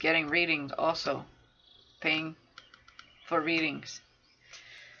is getting readings also. Paying for readings.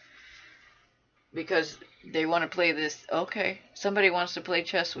 Because they want to play this. Okay. Somebody wants to play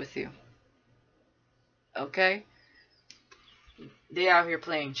chess with you. Okay? They out here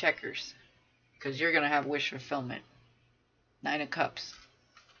playing checkers. Because you're going to have wish fulfillment. 9 of Cups.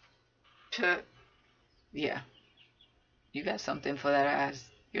 Yeah. You got something for that ass.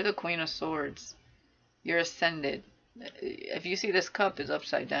 You're the Queen of Swords. You're ascended. If you see this cup is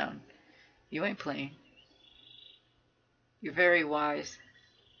upside down, you ain't playing. You're very wise.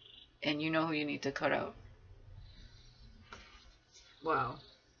 And you know who you need to cut out. Wow.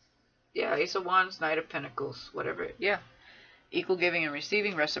 Yeah, Ace of Wands, Knight of Pentacles, whatever. Yeah. Equal giving and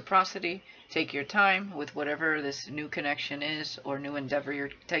receiving, reciprocity. Take your time with whatever this new connection is or new endeavor you're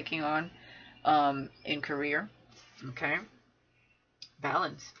taking on in career. Okay.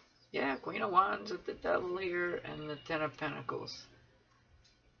 Balance. Yeah, Queen of Wands with the Devil here and the Ten of Pentacles.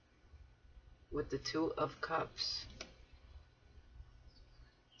 With the Two of Cups.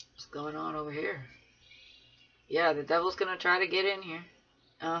 What's going on over here? Yeah, the Devil's going to try to get in here.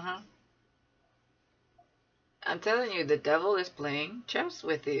 Uh-huh. I'm telling you, the Devil is playing chess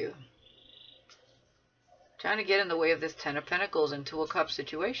with you. Trying to get in the way of this Ten of Pentacles and Two of Cups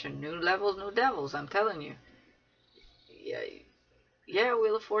situation. New levels, new devils, I'm telling you. Yeah, yeah,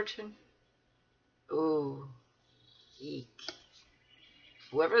 Wheel of Fortune. Ooh. Eek.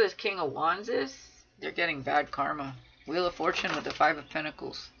 Whoever this King of Wands is, they're getting bad karma. Wheel of Fortune with the Five of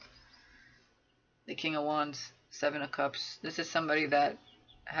Pentacles. The King of Wands, Seven of Cups. This is somebody that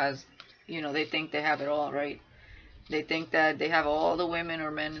has, you know, they think they have it all, right? They think that they have all the women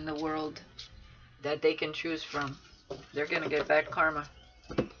or men in the world that they can choose from. They're going to get bad karma.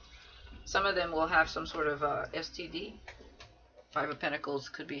 Some of them will have some sort of STD. Five of Pentacles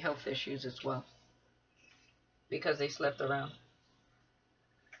could be health issues as well. Because they slept around.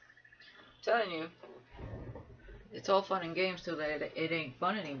 I'm telling you, it's all fun and games till it ain't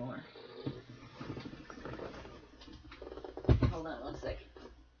fun anymore. Hold on one second.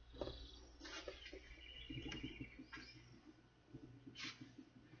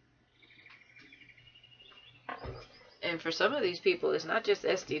 And for some of these people, it's not just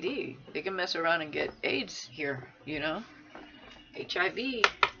STD. They can mess around and get AIDS here, you know? HIV.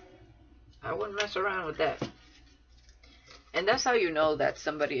 I wouldn't mess around with that. And that's how you know that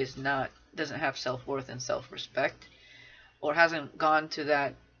somebody is doesn't have self-worth and self-respect, or hasn't gone to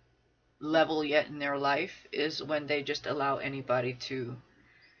that level yet in their life, is when they just allow anybody to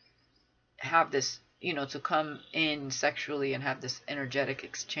have this, you know, to come in sexually and have this energetic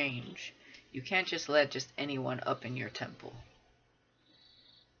exchange. You can't just let just anyone up in your temple.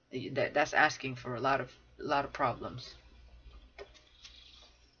 That's asking for a lot of problems.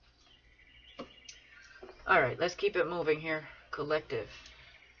 All right, let's keep it moving here. Collective.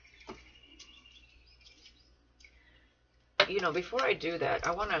 You know, before I do that,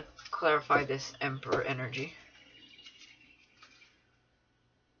 I want to clarify this Emperor energy.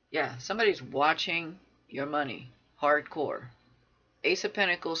 Yeah, somebody's watching your money. Hardcore. Ace of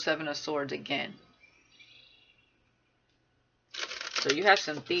Pentacles, Seven of Swords again. So you have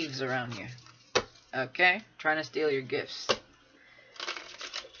some thieves around you. Okay? Trying to steal your gifts.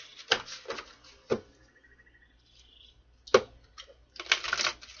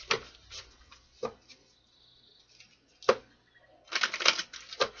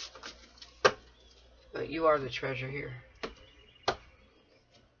 But you are the treasure here.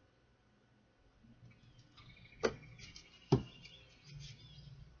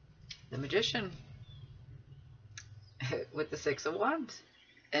 The Magician. With the Six of Wands.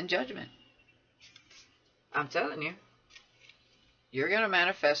 And Judgment. I'm telling you. You're going to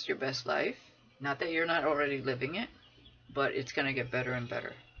manifest your best life. Not that you're not already living it. But it's going to get better and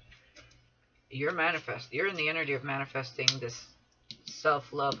better. You're in the energy of manifesting this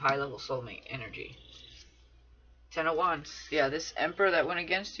self-love, high-level soulmate energy. Ten of Wands. Yeah, this Emperor that went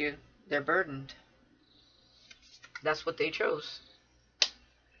against you, they're burdened. That's what they chose.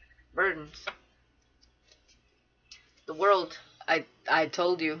 Burdens. The world. I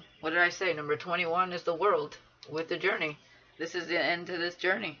told you. What did I say? Number 21 is the world with the journey. This is the end to this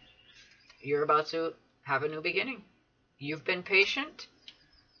journey. You're about to have a new beginning. You've been patient.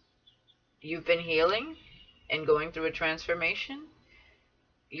 You've been healing. and going through a transformation,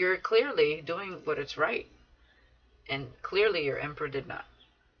 you're clearly doing what is right. And clearly your Emperor did not.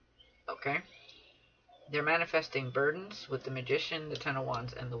 Okay? They're manifesting burdens with the Magician, the Ten of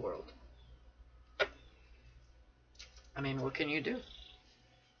Wands, and the World. I mean, what can you do?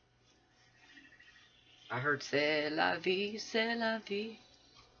 I heard c'est la vie, c'est la vie.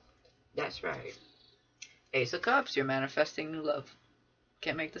 That's right. Ace of Cups, you're manifesting new love.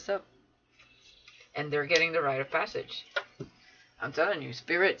 Can't make this up. And they're getting the rite of passage. I'm telling you,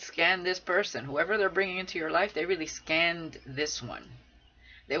 Spirit scanned this person. Whoever they're bringing into your life, they really scanned this one.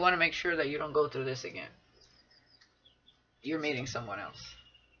 They want to make sure that you don't go through this again. You're meeting someone else.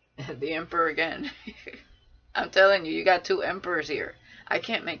 The Emperor again. I'm telling you, you got two Emperors here. I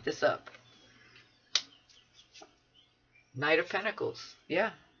can't make this up. Knight of Pentacles.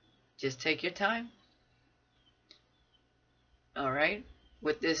 Yeah. Just take your time. Alright.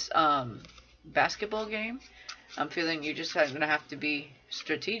 With this basketball game, I'm feeling you just going to have to be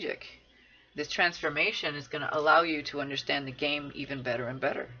strategic. This transformation is going to allow you to understand the game even better and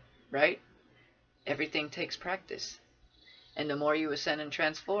better. Right? Everything takes practice. And the more you ascend and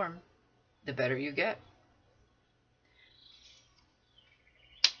transform, the better you get.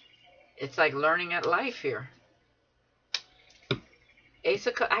 It's like learning at life here. Ace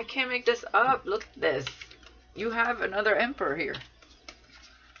of Cups. I can't make this up. Look at this. You have another Emperor here.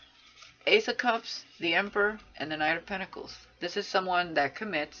 Ace of Cups, the Emperor, and the Knight of Pentacles. This is someone that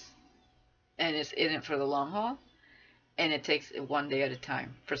commits and is in it for the long haul. And it takes it one day at a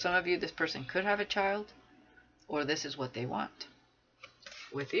time. For some of you, this person could have a child. Or this is what they want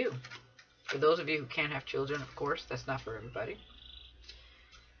with you. For those of you who can't have children, of course, that's not for everybody.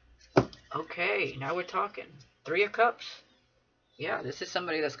 Okay, now we're talking. Three of Cups. Yeah, this is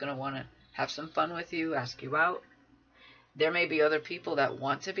somebody that's going to want to have some fun with you, ask you out. There may be other people that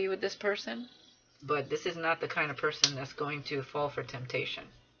want to be with this person, but this is not the kind of person that's going to fall for temptation.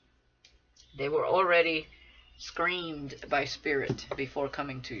 They were already screened by Spirit before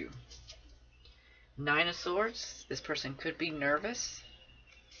coming to you. Nine of Swords. This person could be nervous.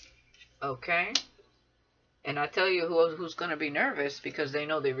 Okay. And I tell you who's going to be nervous because they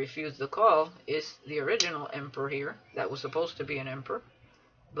know they refused the call is the original Emperor here that was supposed to be an Emperor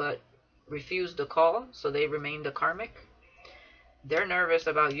but refused the call, so they remained a karmic. They're nervous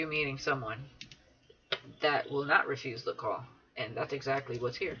about you meeting someone that will not refuse the call, and that's exactly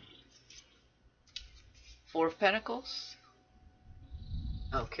what's here. Four of Pentacles.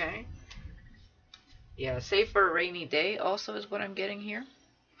 Okay. Yeah, save for a rainy day also is what I'm getting here.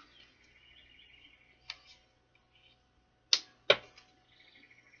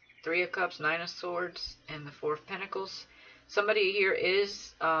 Three of Cups, Nine of Swords, and the Four of Pentacles. Somebody here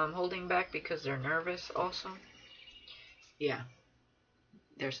is holding back because they're nervous also. Yeah.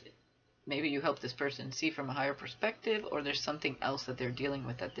 Maybe you help this person see from a higher perspective, or there's something else that they're dealing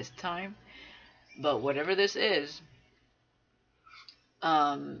with at this time. But whatever this is,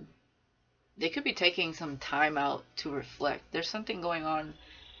 they could be taking some time out to reflect. There's something going on,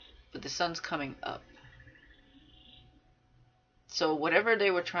 but the sun's coming up. So whatever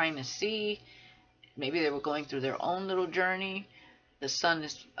they were trying to see, maybe they were going through their own little journey. The sun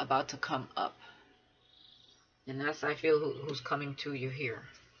is about to come up. And that's, I feel, who's coming to you here.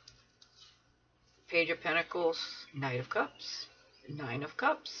 Page of Pentacles, Knight of Cups, Nine of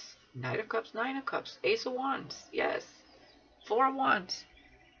Cups, Knight of Cups, Nine of Cups, Ace of Wands, yes. Four of Wands.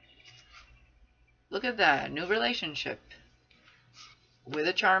 Look at that, new relationship. With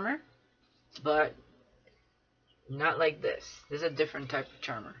a charmer, but not like this. This is a different type of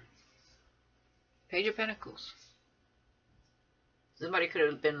charmer. Page of Pentacles. Somebody could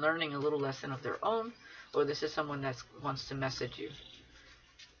have been learning a little lesson of their own, or this is someone that wants to message you.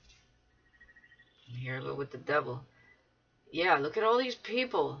 And here with the Devil. Yeah, look at all these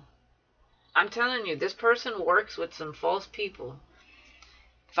people. I'm telling you, this person works with some false people.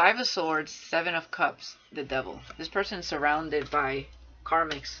 Five of Swords, Seven of Cups, the Devil. This person's surrounded by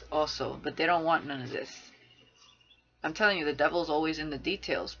karmics also, but they don't want none of this. I'm telling you, the devil's always in the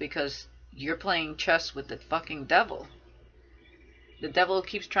details because you're playing chess with the fucking devil. The devil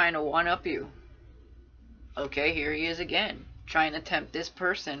keeps trying to one-up you. Okay, here he is again, trying to tempt this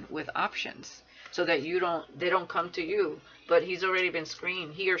person with options so that they don't come to you. But he's already been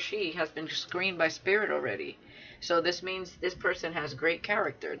screened. He or she has been screened by Spirit already. So this means this person has great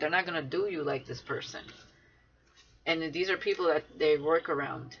character. They're not going to do you like this person. And these are people that they work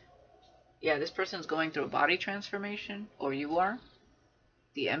around. Yeah, this person's going through a body transformation, or you are.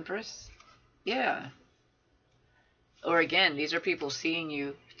 The Empress. Yeah. Or again, these are people seeing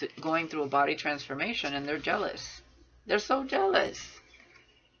you going through a body transformation and they're jealous. They're so jealous.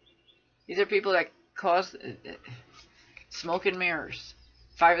 These are people that cause smoke and mirrors.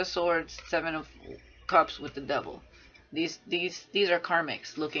 Five of Swords, Seven of Cups with the Devil. These are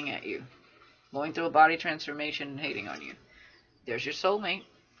karmics looking at you, going through a body transformation and hating on you. There's your soulmate.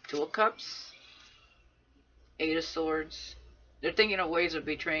 Two of Cups, Eight of Swords. They're thinking of ways of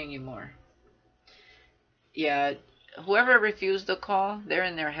betraying you more. Yeah, whoever refused the call, they're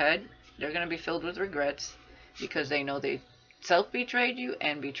in their head. They're going to be filled with regrets because they know they self-betrayed you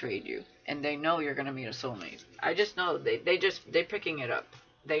and betrayed you. And they know you're going to meet a soulmate. I just know. They're picking it up.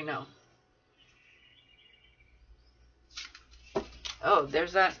 They know. Oh,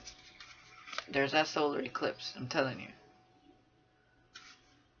 there's that solar eclipse. I'm telling you.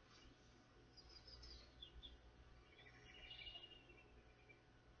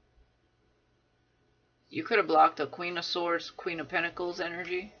 You could have blocked a Queen of Swords, Queen of Pentacles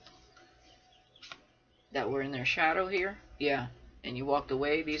energy that were in their shadow here. Yeah, and you walked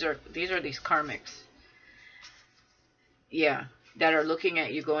away. These are these karmics. Yeah, that are looking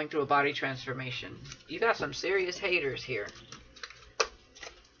at you going through a body transformation. You got some serious haters here.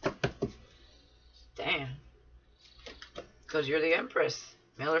 Damn. Because you're the Empress,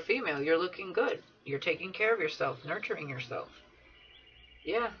 male or female. You're looking good. You're taking care of yourself, nurturing yourself.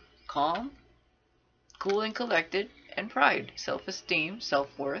 Yeah, calm, cool and collected, and pride, self-esteem,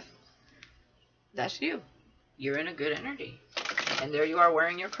 self-worth. That's you. You're in a good energy. And there you are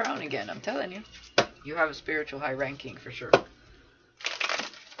wearing your crown again. I'm telling you. You have a spiritual high ranking for sure.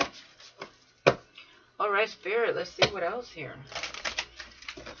 Alright, Spirit. Let's see what else here.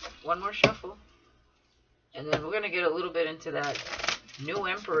 One more shuffle. And then we're going to get a little bit into that new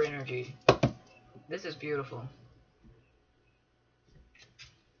Emperor energy. This is beautiful.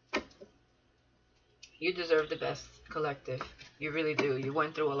 You deserve the best, collective. You really do. You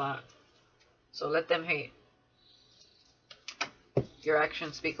went through a lot. So let them hate. Your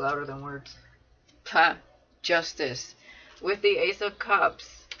actions speak louder than words. Ha! Justice. With the Ace of Cups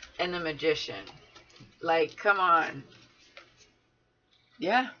and the Magician. Like, come on.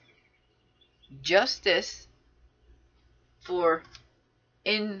 Yeah. Justice for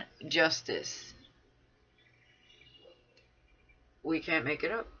injustice. We can't make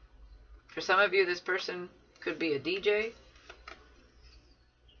it up. For some of you, this person could be a DJ.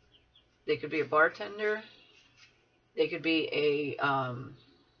 They could be a bartender. They could be a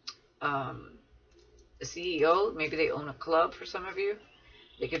CEO. Maybe they own a club for some of you.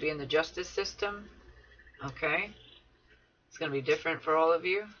 They could be in the justice system. Okay. It's going to be different for all of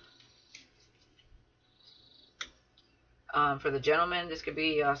you. For the gentleman, this could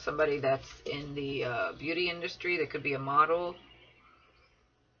be somebody that's in the beauty industry. They could be a model.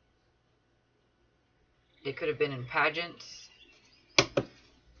 They could have been in pageants.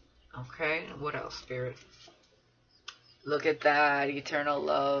 Okay, what else, Spirit? Look at that, eternal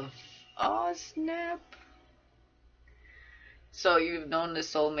love. Oh, snap. So you've known the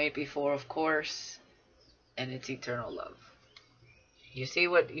soulmate before, of course, and it's eternal love. You see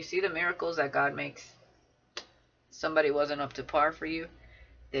the miracles that God makes? Somebody wasn't up to par for you.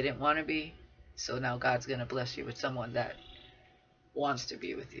 They didn't want to be. So now God's going to bless you with someone that wants to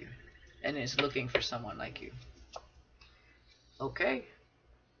be with you and is looking for someone like you. Okay.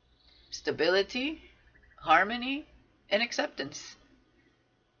 Stability, harmony, and acceptance.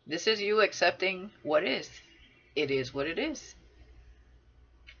 This is you accepting what is. It is what it is.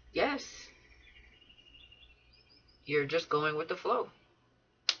 Yes. You're just going with the flow.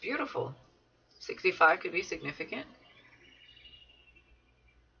 Beautiful. 65 could be significant.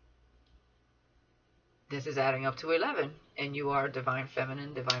 This is adding up to 11. And you are divine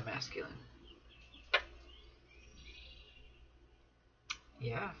feminine, divine masculine.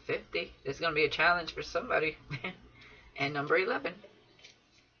 Yeah, 50. This is going to be a challenge for somebody. And number 11.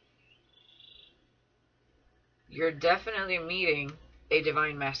 You're definitely meeting a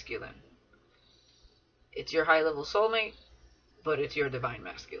divine masculine. It's your high-level soulmate, but it's your divine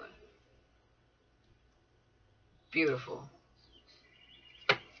masculine. Beautiful.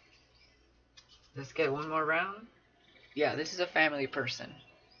 Let's get one more round. Yeah, this is a family person.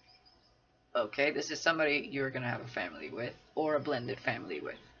 Okay, this is somebody you're going to have a family with, or a blended family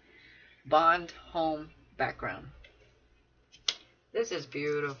with. Bond, home, background. This is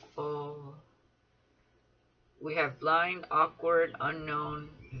beautiful. We have blind, awkward, unknown,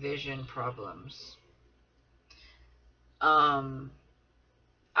 vision problems.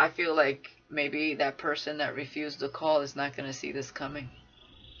 I feel like maybe that person that refused the call is not going to see this coming.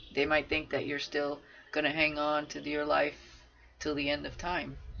 They might think that you're still going to hang on to your life till the end of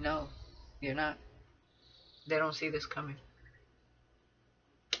time. No, you're not. They don't see this coming.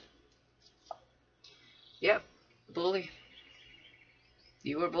 Yep, bully.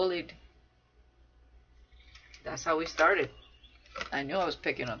 You were bullied. That's how we started. I knew I was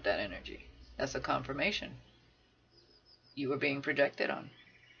picking up that energy. That's a confirmation. You were being projected on.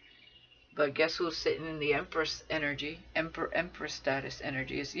 But guess who's sitting in the Empress energy, Empress status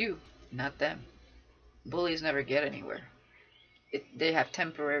energy is you, not them. Bullies never get anywhere. They have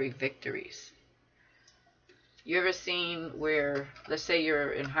temporary victories. You ever seen where, let's say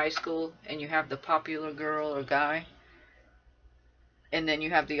you're in high school and you have the popular girl or guy, and then you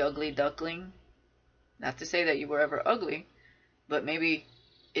have the ugly duckling? Not to say that you were ever ugly, but maybe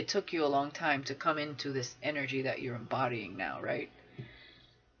it took you a long time to come into this energy that you're embodying now, right?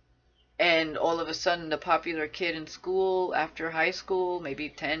 And all of a sudden, the popular kid in school, after high school, maybe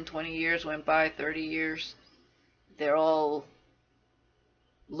 10, 20 years went by, 30 years, they're all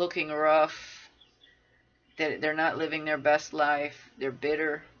looking rough. They're not living their best life. They're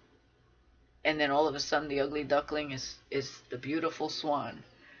bitter. And then all of a sudden, the ugly duckling is the beautiful swan.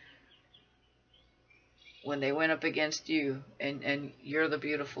 When they went up against you, and you're the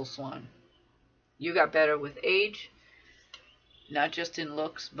beautiful swan. You got better with age, not just in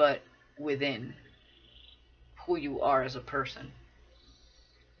looks, but within who you are as a person.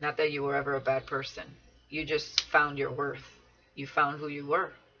 Not that you were ever a bad person. You just found your worth. You found who you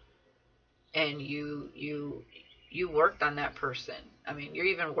were. And you worked on that person. I mean, you're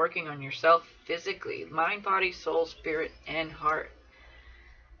even working on yourself physically. Mind, body, soul, spirit, and heart.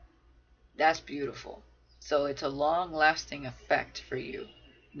 That's beautiful. So it's a long-lasting effect for you,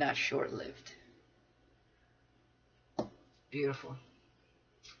 not short-lived. Beautiful.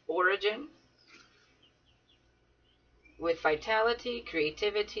 Origin, with vitality,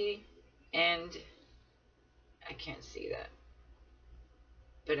 creativity, and I can't see that.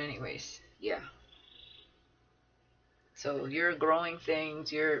 But anyways, yeah. So you're growing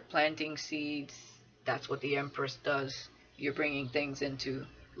things, you're planting seeds. That's what the Empress does. You're bringing things into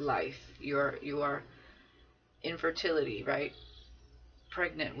life. You are infertility, right?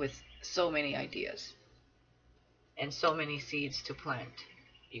 Pregnant with so many ideas and so many seeds to plant.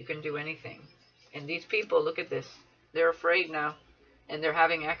 You can do anything. And these people, look at this. They're afraid now, and they're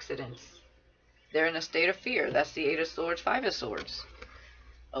having accidents. They're in a state of fear. That's the 8 of Swords, 5 of Swords.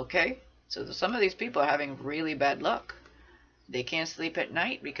 Okay? So some of these people are having really bad luck. They can't sleep at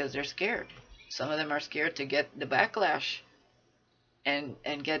night because they're scared. Some of them are scared to get the backlash and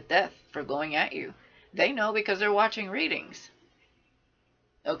get death for going at you. They know because they're watching readings.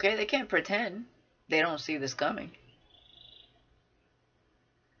 Okay? They can't pretend they don't see this coming.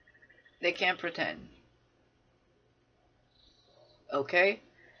 They can't pretend. Okay?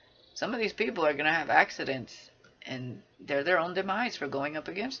 Some of these people are going to have accidents, and they're their own demise for going up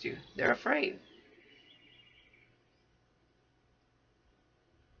against you. They're afraid.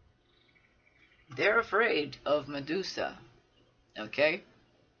 They're afraid of Medusa. Okay?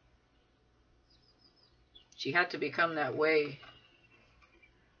 She had to become that way,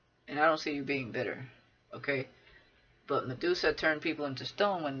 and I don't see you being bitter. Okay? But Medusa turned people into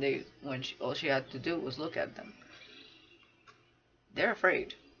stone when all she had to do was look at them. They're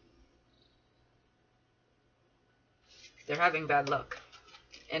afraid. They're having bad luck.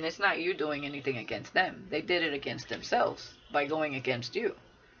 And it's not you doing anything against them. They did it against themselves by going against you.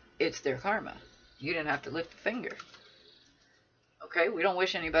 It's their karma. You didn't have to lift a finger. Okay? We don't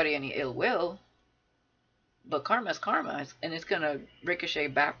wish anybody any ill will. But karma's karma, and it's going to ricochet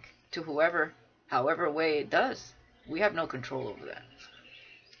back to whoever, however way it does. We have no control over that.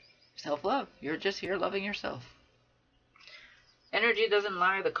 Self-love. You're just here loving yourself. Energy doesn't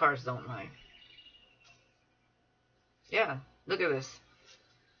lie. The cards don't lie. Yeah. Look at this.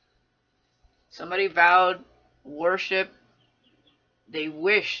 Somebody vowed worship. They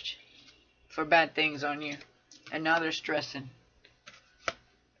wished for bad things on you. And now they're stressing.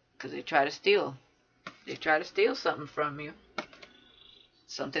 Because they try to steal. They try to steal something from you.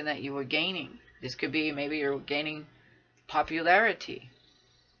 Something that you were gaining. This could be maybe you're gaining popularity.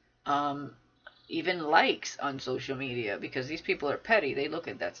 Even likes on social media. Because these people are petty. They look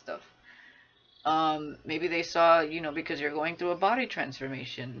at that stuff. Maybe they saw, because you're going through a body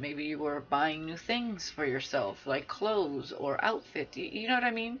transformation. Maybe you were buying new things for yourself. Like clothes or outfit. You know what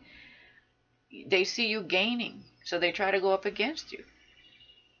I mean? They see you gaining. So they try to go up against you.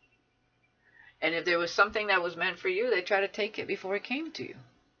 And if there was something that was meant for you, they try to take it before it came to you.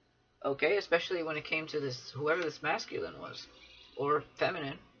 Okay? Especially when it came to this, whoever this masculine was. Or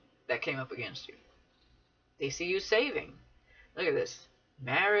feminine that came up against you. They see you saving. Look at this.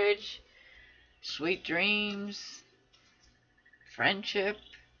 Marriage. Sweet dreams. Friendship.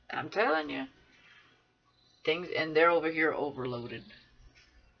 I'm telling you. Things, and they're over here overloaded.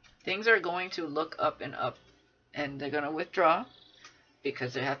 Things are going to look up and up. And they're going to withdraw.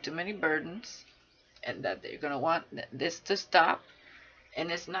 Because they have too many burdens. and that they're going to want this to stop,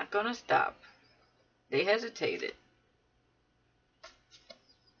 and it's not going to stop. They hesitated.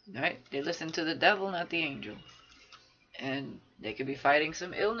 Right? They listened to the devil, not the angel. And they could be fighting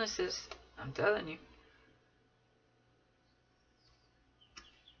some illnesses. I'm telling you.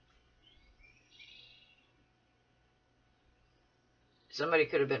 Somebody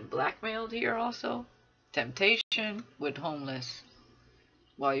could have been blackmailed here also. Temptation with homeless.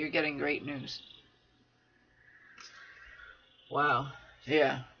 While you're getting great news. Wow.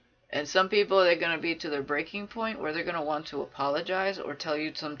 Yeah. And some people, they're going to be to their breaking point where they're going to want to apologize or tell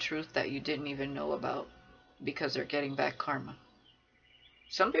you some truth that you didn't even know about because they're getting back karma.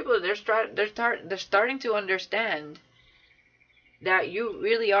 Some people, they're starting to understand that you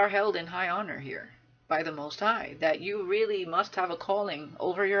really are held in high honor here by the Most High, that you really must have a calling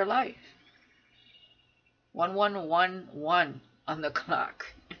over your life. 1111 on the clock.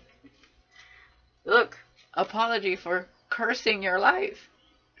 Look, apology for cursing your life.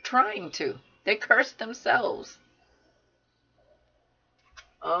 Trying to. They cursed themselves.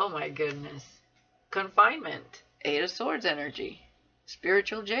 Oh my goodness. Confinement. Eight of Swords energy.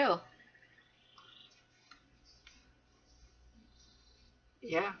 Spiritual jail.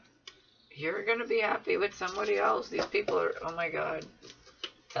 Yeah. You're going to be happy with somebody else. These people are, oh my God. I'm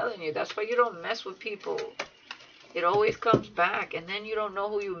telling you, that's why you don't mess with people. It always comes back, and then you don't know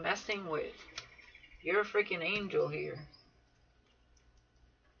who you're messing with. You're a freaking angel here.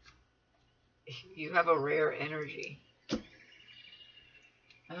 You have a rare energy.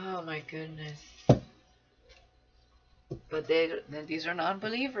 Oh my goodness. But these are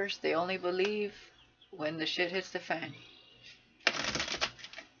non-believers. They only believe when the shit hits the fan.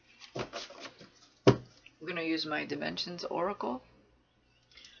 I'm going to use my Dimensions Oracle.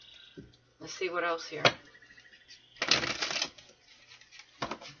 Let's see what else here.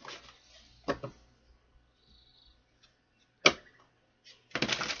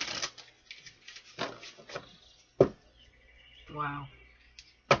 Wow.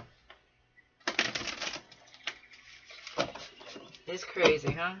 It's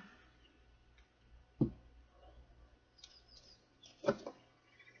crazy, huh?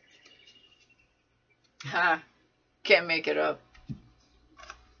 Ha! Can't make it up.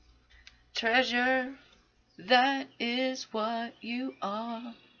 Treasure, that is what you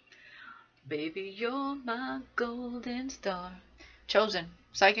are. Baby, you're my golden star. Chosen.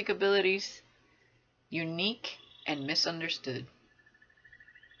 Psychic abilities. Unique and misunderstood.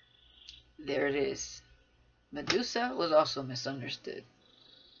 There it is. Medusa was also misunderstood.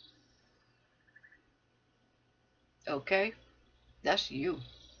 Okay? That's you.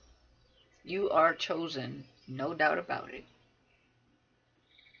 You are chosen. No doubt about it.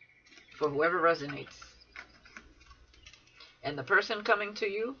 For whoever resonates. And the person coming to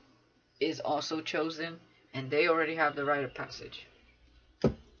you is also chosen, and they already have the rite of passage.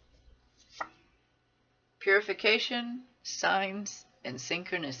 Purification, signs, and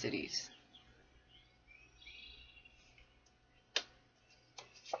synchronicities.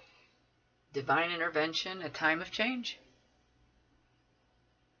 Divine intervention, a time of change.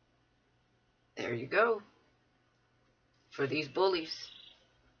 There you go. For these bullies.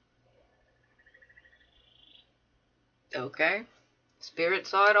 Okay? Spirit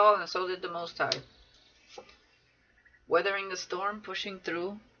saw it all, and so did the Most High. Weathering the storm, pushing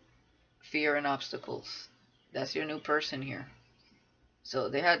through fear and obstacles. That's your new person here. So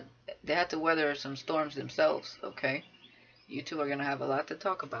they had to weather some storms themselves, okay? You two are going to have a lot to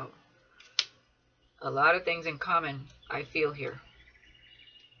talk about. A lot of things in common, I feel here.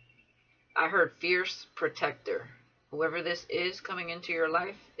 I heard fierce protector. Whoever this is coming into your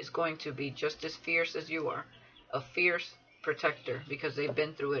life is going to be just as fierce as you are. A fierce protector, because they've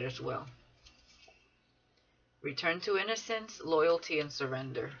been through it as well. Return to innocence, loyalty, and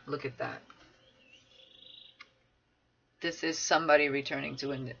surrender. Look at that. This is somebody returning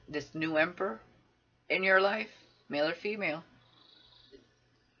to this new emperor in your life, male or female.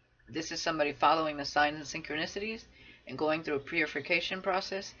 This is somebody following the signs and synchronicities and going through a purification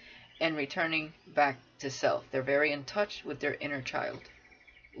process and returning back to self. They're very in touch with their inner child.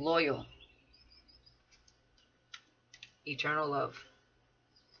 Loyal. Eternal love.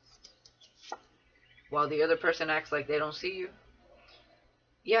 While the other person acts like they don't see you.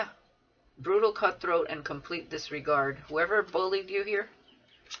 Yeah. Brutal cutthroat and complete disregard. Whoever bullied you here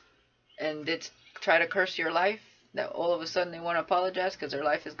and did try to curse your life, that all of a sudden they want to apologize because their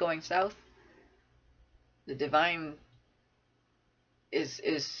life is going south. The divine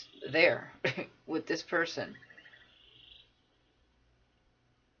is there with this person.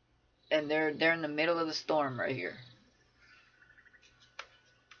 And they're in the middle of the storm right here.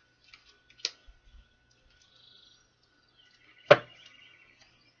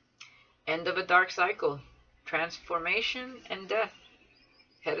 dark cycle. Transformation and death.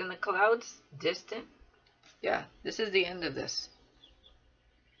 Head in the clouds, distant. Yeah, this is the end of this.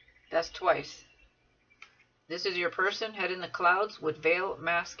 That's twice. This is your person, head in the clouds, with veil,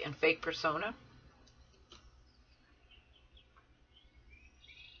 mask, and fake persona.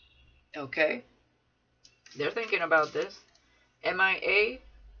 Okay. They're thinking about this. MIA,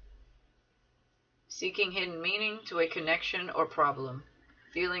 seeking hidden meaning to a connection or problem.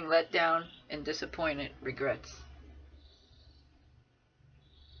 Feeling let down and disappointed, regrets.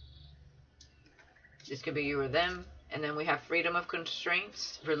 This could be you or them. And then we have freedom of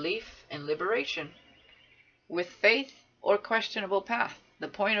constraints, relief, and liberation. With faith or questionable path, the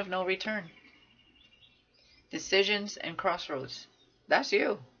point of no return. Decisions and crossroads. That's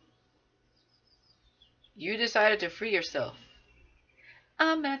you. You decided to free yourself.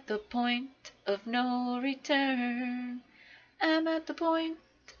 I'm at the point of no return. I'm at the point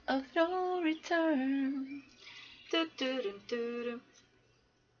of no return.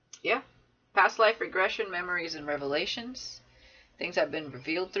 Yeah. Past life regression, memories, and revelations. Things have been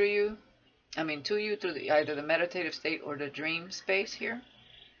revealed through you. To you through either the meditative state or the dream space here.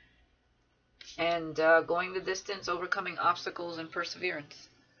 And going the distance, overcoming obstacles, and perseverance.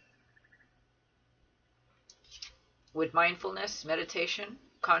 With mindfulness, meditation,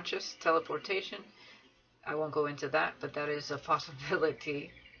 conscious teleportation. I won't go into that, but that is a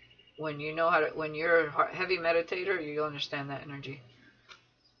possibility. When you know how to, when you're a heavy meditator, you'll understand that energy.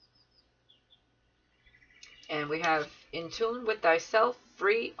 And we have in tune with thyself,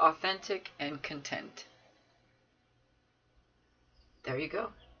 free, authentic, and content. There you go.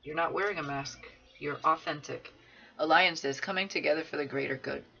 You're not wearing a mask. You're authentic. Alliances coming together for the greater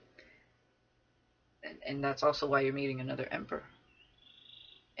good. And that's also why you're meeting another emperor.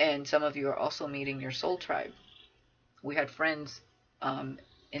 And some of you are also meeting your soul tribe. We had friends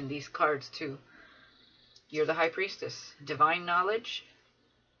in these cards too. You're the high priestess. Divine knowledge,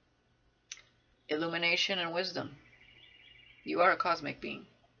 illumination, and wisdom. You are a cosmic being.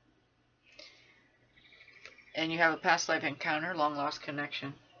 And you have a past life encounter, long lost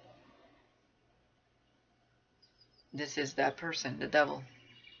connection. This is that person, the devil.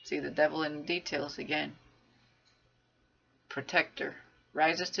 See the devil in the details again. Protector.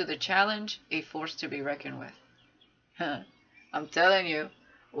 Rises to the challenge, a force to be reckoned with. I'm telling you,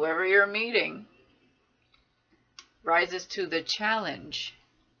 whoever you're meeting rises to the challenge.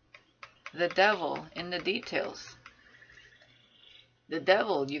 The devil in the details. The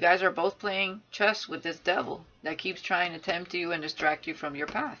devil. You guys are both playing chess with this devil that keeps trying to tempt you and distract you from your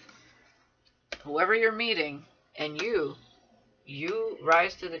path. Whoever you're meeting and you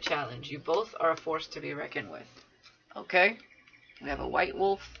rise to the challenge. You both are a force to be reckoned with. Okay? We have a white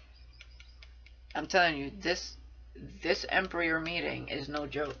wolf. I'm telling you, this emperor you're meeting is no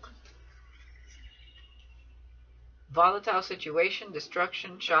joke. Volatile situation,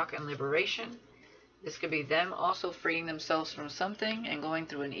 destruction, shock, and liberation. This could be them also freeing themselves from something and going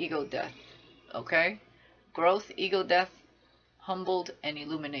through an ego death. Okay? Growth, ego death, humbled, and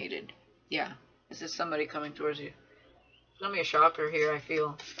illuminated. Yeah, this is somebody coming towards you. It's gonna be a shocker here, I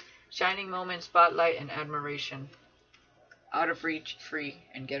feel. Shining moment, spotlight, and admiration. Out of reach, free,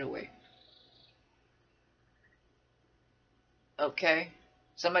 and getaway. Okay?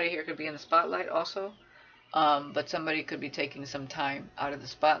 Somebody here could be in the spotlight also. But somebody could be taking some time out of the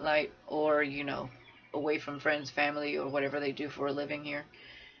spotlight, or, you know, away from friends, family, or whatever they do for a living here,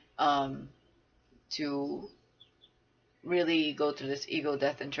 to really go through this ego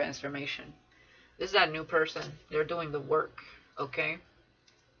death and transformation. This is that new person. They're doing the work, okay?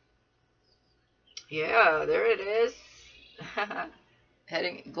 Yeah, there it is.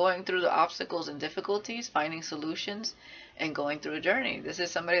 Going through the obstacles and difficulties, finding solutions, and going through a journey. This is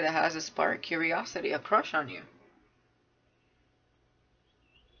somebody that has a spark, curiosity, a crush on you.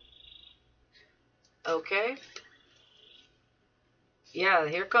 Okay? Yeah,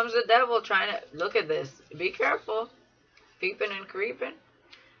 here comes the devil trying to... Look at this. Be careful. Peeping and creeping.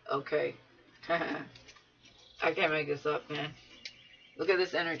 Okay. I can't make this up, man. Look at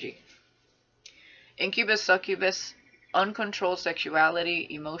this energy. Incubus, succubus, uncontrolled sexuality,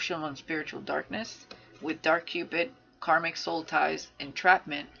 emotional and spiritual darkness, with dark cupid, karmic soul ties,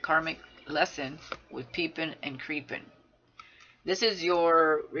 entrapment, karmic lesson, with peeping and creeping. This is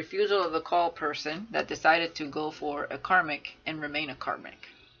your refusal of the call person that decided to go for a karmic and remain a karmic.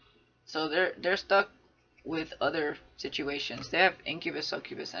 So they're stuck with other situations. They have incubus,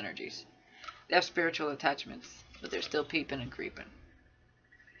 succubus energies. They have spiritual attachments, but they're still peeping and creeping.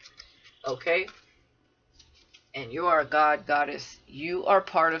 Okay? And you are a god, goddess. You are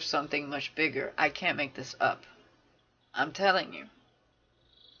part of something much bigger. I can't make this up. I'm telling you.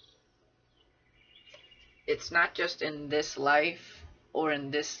 it's not just in this life or in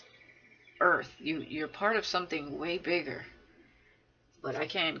this earth. You're part of something way bigger. But I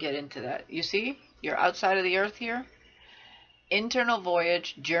can't get into that. You see, you're outside of the earth here. Internal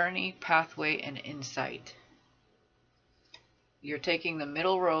voyage, journey, pathway, and insight. You're taking the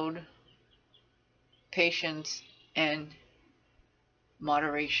middle road, patience, and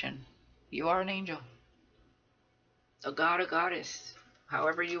moderation. You are an angel, a god, a goddess,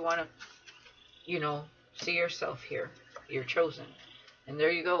 however you want to, see yourself here. You're chosen. And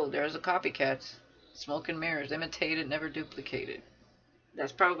there you go. There's the copycats. Smoke and mirrors. Imitated, never duplicated.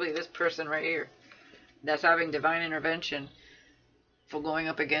 That's probably this person right here. That's having divine intervention for going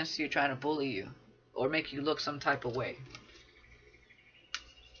up against you, trying to bully you, or make you look some type of way.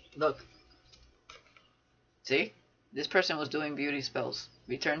 Look. See? This person was doing beauty spells.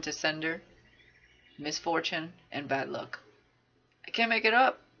 Return to sender, misfortune, and bad luck. I can't make it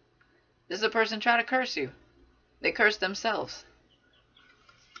up. This is a person trying to curse you. They curse themselves.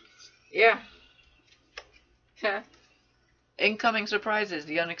 Yeah. Incoming surprises,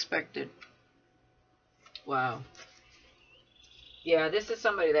 the unexpected. Wow. Yeah, this is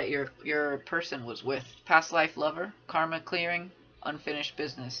somebody that your person was with. Past life lover, karma clearing, unfinished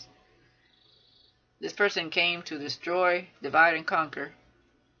business. This person came to destroy, divide, and conquer,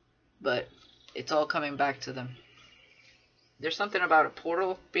 but it's all coming back to them. There's something about a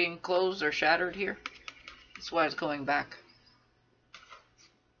portal being closed or shattered here. That's why it's going back.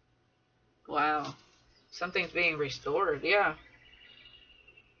 Wow. Something's being restored, yeah.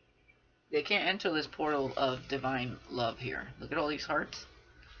 They can't enter this portal of divine love here. Look at all these hearts.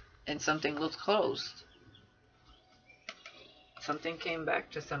 And something looks closed. Something came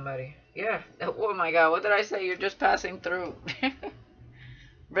back to somebody. Yeah. Oh my God, what did I say? You're just passing through.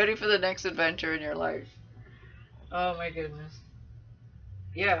 Ready for the next adventure in your life. Oh my goodness.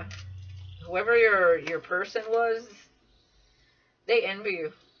 Yeah. Whoever your person was, they envy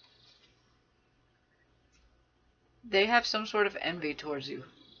you. They have some sort of envy towards you.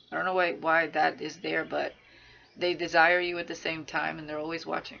 I don't know why that is there, but they desire you at the same time, and they're always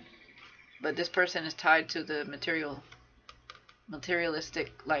watching. But this person is tied to the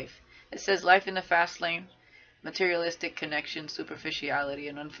materialistic life. It says life in the fast lane, materialistic connection, superficiality,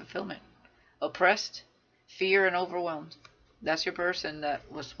 and unfulfillment. Oppressed, fear, and overwhelmed. That's your person that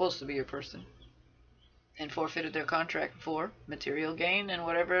was supposed to be your person. And forfeited their contract for material gain and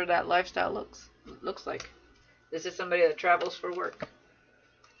whatever that lifestyle looks like. This is somebody that travels for work.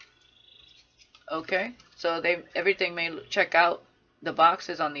 Okay, so everything may check out the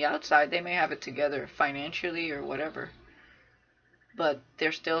boxes on the outside. They may have it together financially or whatever, but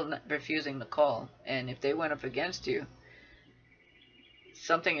they're still refusing the call. And if they went up against you,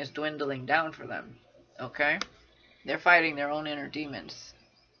 something is dwindling down for them. Okay, they're fighting their own inner demons.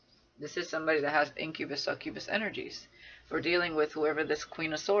 This is somebody that has incubus, succubus energies. We're dealing with whoever this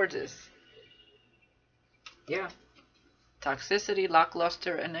Queen of Swords is. Yeah, toxicity,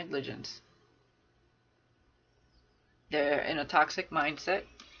 lackluster, and negligence. They're in a toxic mindset,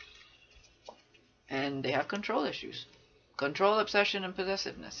 and they have control issues. Control, obsession, and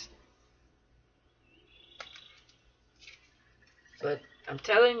possessiveness. But I'm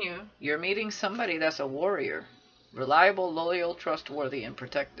telling you, you're meeting somebody that's a warrior. Reliable, loyal, trustworthy, and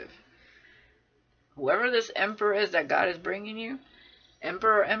protective. Whoever this emperor is that God is bringing you,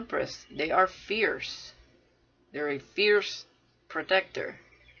 emperor or empress, they are fierce. They're a fierce protector,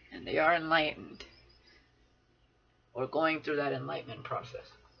 and they are enlightened. Or going through that enlightenment process.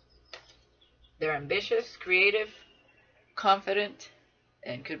 They're ambitious, creative, confident,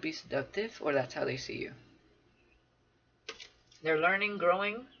 and could be seductive, or that's how they see you. They're learning,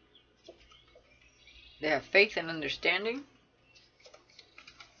 growing. They have faith and understanding.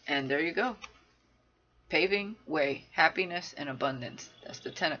 And there you go. Paving way, happiness and abundance. That's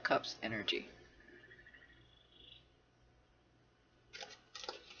the Ten of Cups energy.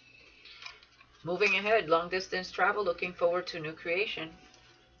 Moving ahead, long distance travel, looking forward to new creation.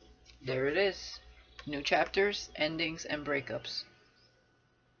 There it is. New chapters, endings, and breakups.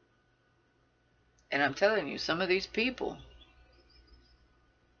 And I'm telling you, some of these people,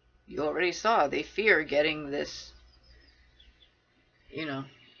 you already saw, they fear getting this, you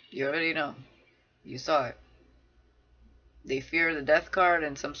already know. You saw it. They fear the death card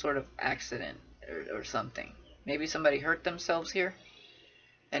and some sort of accident or something. Maybe somebody hurt themselves here.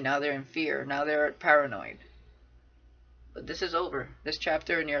 And now they're in fear. Now they're paranoid. But this is over. This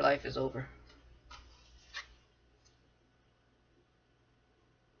chapter in your life is over.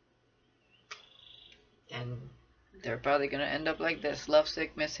 And they're probably going to end up like this.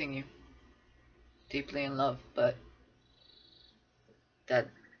 Lovesick, missing you. Deeply in love. But that,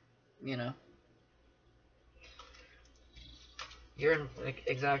 You're in, like,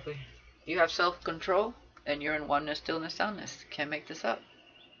 exactly. You have self-control, and you're in oneness, stillness, soundness. Can't make this up.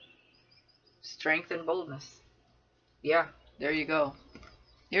 Strength and boldness. Yeah, there you go.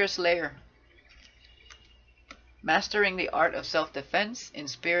 You're a slayer. Mastering the art of self-defense in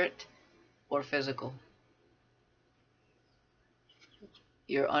spirit or physical.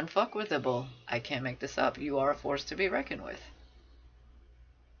 You're unfuckwithable. I can't make this up. You are a force to be reckoned with.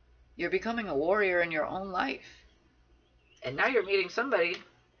 You're becoming a warrior in your own life. And now you're meeting somebody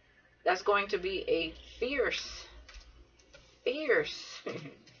that's going to be a fierce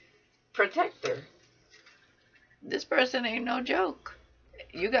protector. This person ain't no joke.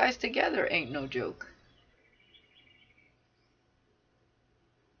 You guys together ain't no joke.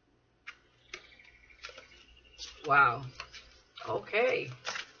 Wow. Okay.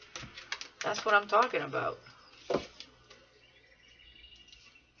 That's what I'm talking about.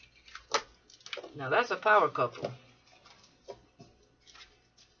 Now that's a power couple.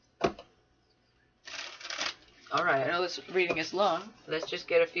 Alright, I know this reading is long. Let's just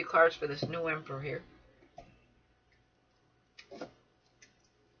get a few cards for this new emperor here.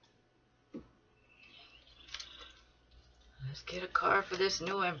 Let's get a card for this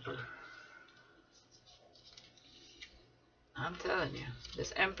new emperor. I'm telling you,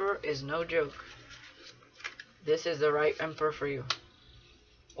 this emperor is no joke. This is the right emperor for you.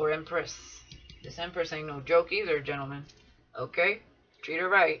 Or empress. This empress ain't no joke either, gentlemen. Okay? Treat her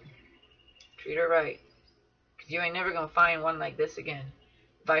right. Treat her right. Because you ain't never going to find one like this again.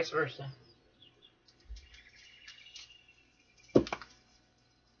 Vice versa.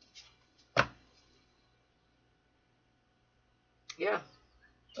 Yeah.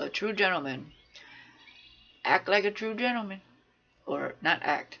 A true gentleman. Act like a true gentleman. Or not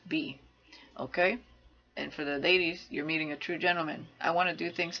act, be. Okay? And for the ladies, you're meeting a true gentleman. I want to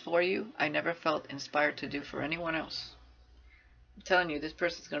do things for you I never felt inspired to do for anyone else. I'm telling you, this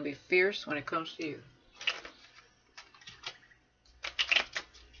person's going to be fierce when it comes to you.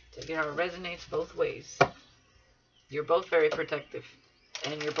 Take it how it resonates both ways. You're both very protective.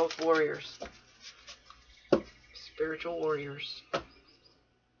 And you're both warriors. Spiritual warriors.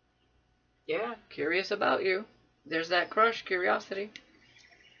 Yeah, curious about you. There's that crush, curiosity.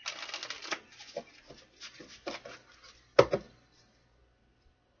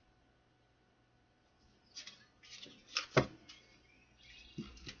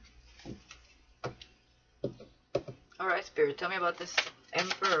 Alright, Spirit, tell me about this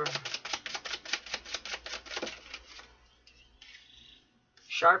Emperor.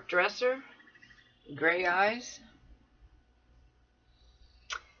 Sharp dresser, gray eyes.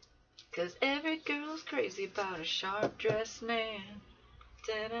 'Cause every girl's crazy about a sharp dressed man.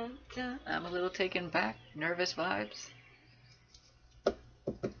 Dun, dun, dun. I'm a little taken back, nervous vibes.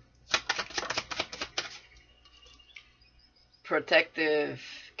 Protective,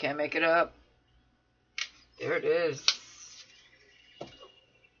 can't make it up. There it is.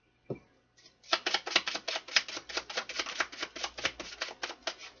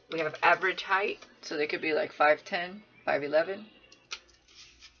 We have average height, so they could be like 5'10", 5'11".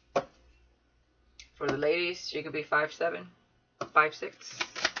 For the ladies, she could be 5'7", 5'6".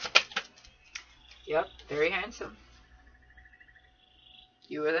 Yep, very handsome.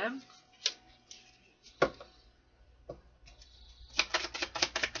 You or them?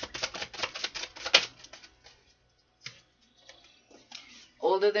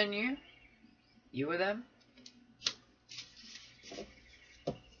 Older than you? You or them?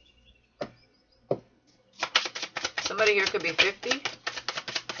 Somebody here could be 50.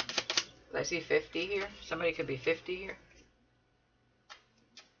 I see 50 here. Somebody could be 50 here.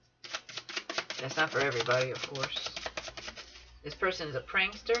 That's not for everybody, of course. This person is a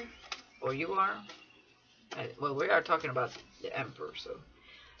prankster, or you are. Well, we are talking about the Emperor, so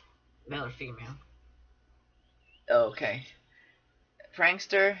male or female. Okay.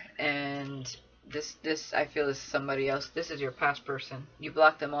 Prankster, and this I feel is somebody else. This is your past person. You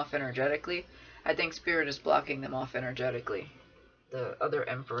block them off energetically. I think Spirit is blocking them off energetically. The other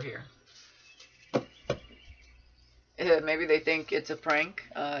Emperor here. Maybe they think it's a prank.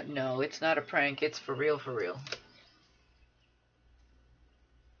 No, it's not a prank. It's for real, for real.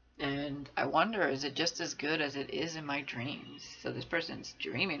 And I wonder, is it just as good as it is in my dreams? So this person's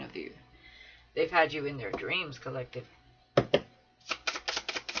dreaming of you. They've had you in their dreams, collective.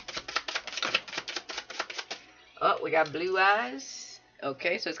 Oh, we got blue eyes.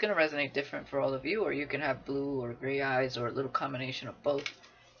 Okay, so it's going to resonate different for all of you, or you can have blue or gray eyes, or a little combination of both.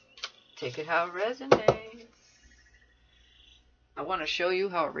 Take it how it resonates. I want to show you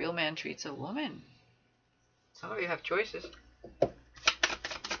how a real man treats a woman. Some of you have choices. Let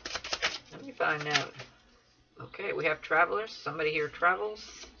me find out. Okay, we have travelers. Somebody here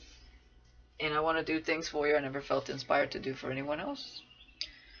travels. And I want to do things for you I never felt inspired to do for anyone else.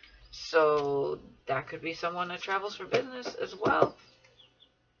 So that could be someone that travels for business as well.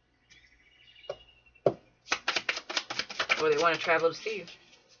 Or they want to travel to see you.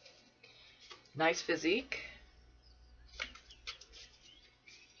 Nice physique.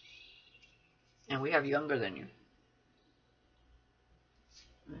 And we have younger than you.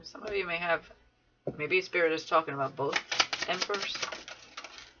 Some of you may have, maybe Spirit is talking about both emperors.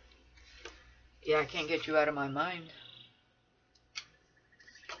 Yeah, I can't get you out of my mind.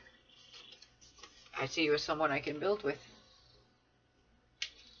 I see you as someone I can build with.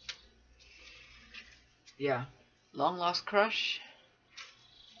 Yeah. Long lost crush.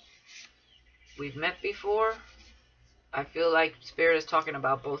 We've met before. I feel like Spirit is talking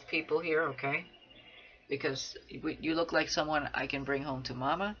about both people here, okay? Because you look like someone I can bring home to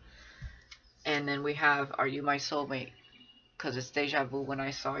Mama. And then we have, are you my soulmate? Because it's deja vu when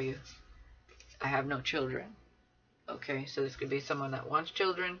I saw you. I have no children. Okay, so this could be someone that wants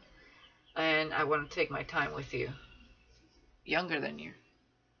children. And I want to take my time with you. Younger than you.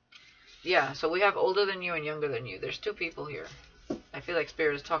 Yeah, so we have older than you and younger than you. There's two people here. I feel like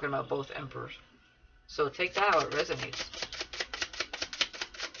Spirit is talking about both emperors. So take that how it resonates.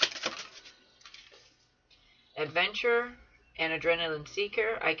 Adventure and adrenaline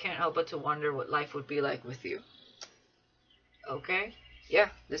seeker. I can't help but to wonder what life would be like with you. Okay? Yeah,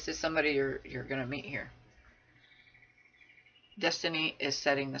 this is somebody you're going to meet here. Destiny is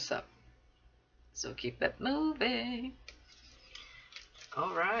setting this up. So keep that moving.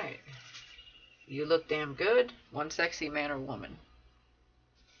 Alright. You look damn good. One sexy man or woman.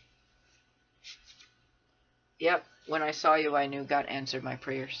 Yep, when I saw you, I knew God answered my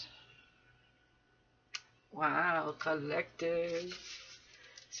prayers. Wow, collective.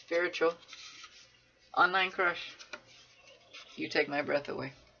 Spiritual. Online crush. You take my breath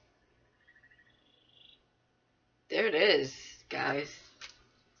away. There it is, guys.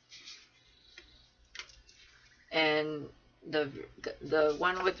 And the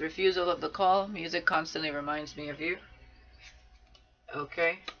one with refusal of the call, music constantly reminds me of you.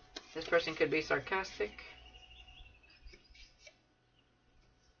 Okay. This person could be sarcastic.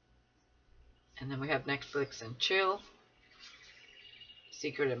 And then we have Netflix and chill.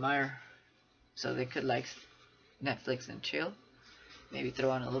 Secret admirer. So they could like Netflix and chill. Maybe throw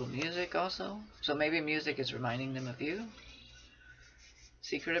on a little music also. So maybe music is reminding them of you.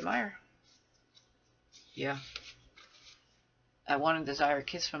 Secret admirer. Yeah. I want and desire a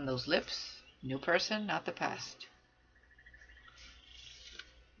kiss from those lips. New person, not the past.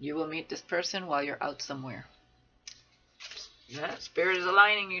 You will meet this person while you're out somewhere. That Spirit is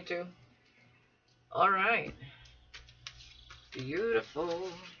aligning you two. Alright. Beautiful.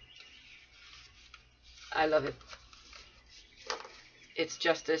 I love it. It's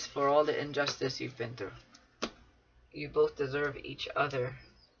justice for all the injustice you've been through. You both deserve each other.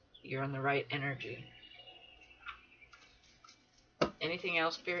 You're in the right energy. Anything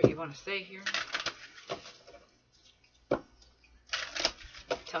else, Spirit, you want to say here?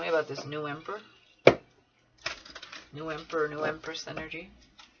 Tell me about this new Emperor. New Emperor, new Empress energy.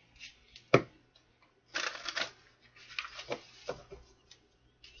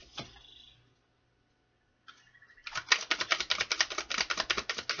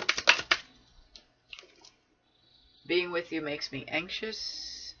 Being with you makes me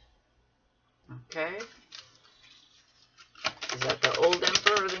anxious. Okay. Is that the old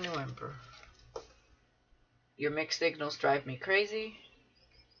Emperor or the new Emperor? Your mixed signals drive me crazy.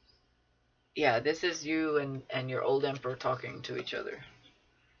 Yeah, this is you and your old Emperor talking to each other.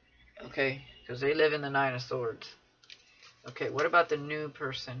 Okay, because they live in the Nine of Swords. Okay, what about the new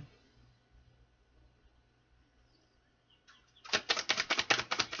person?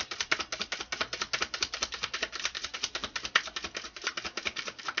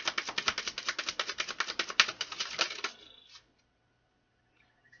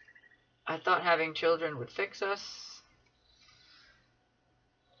 I thought having children would fix us.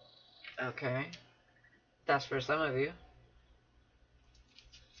 Okay. That's for some of you.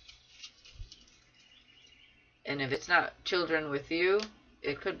 And if it's not children with you,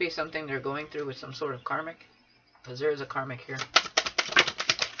 it could be something they're going through with some sort of karmic. Because there is a karmic here.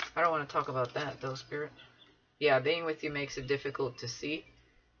 I don't want to talk about that though, Spirit. Yeah, being with you makes it difficult to see.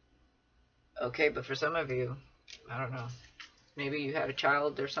 Okay, but for some of you, I don't know. Maybe you had a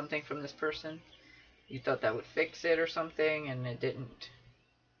child or something from this person. You thought that would fix it or something, and it didn't.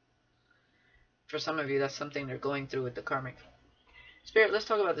 For some of you, that's something they're going through with the karmic. Spirit, let's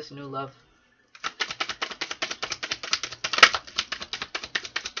talk about this new love.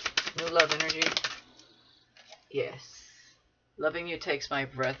 New love energy. Yes. Loving you takes my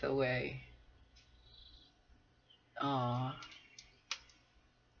breath away. Aww.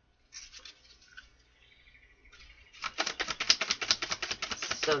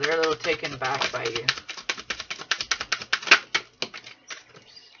 So they're a little taken back by you.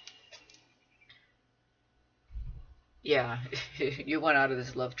 Yeah, you went out of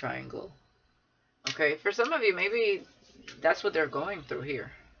this love triangle. Okay, for some of you, maybe that's what they're going through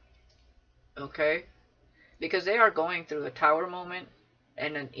here. Okay? Because they are going through a tower moment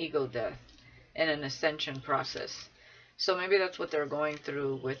and an ego death and an ascension process. So maybe that's what they're going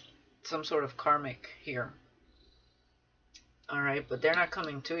through with some sort of karmic here. Alright, but they're not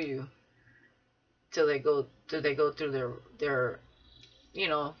coming to you till they go through their you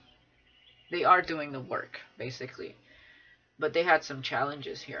know, they are doing the work, basically. But they had some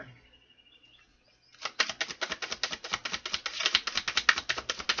challenges here.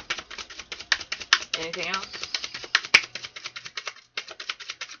 Anything else?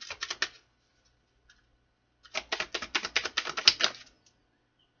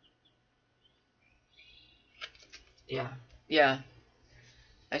 Yeah. Yeah.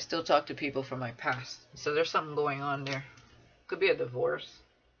 I still talk to people from my past. So there's something going on there. Could be a divorce.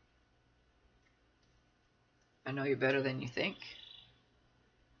 I know you better than you think.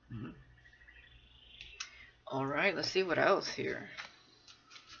 Alright, let's see what else here.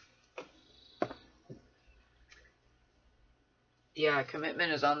 Yeah,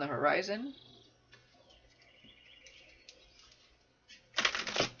 commitment is on the horizon.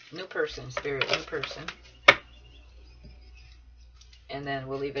 New person, spirit, new person. And then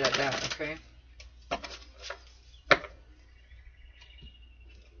we'll leave it at that, okay?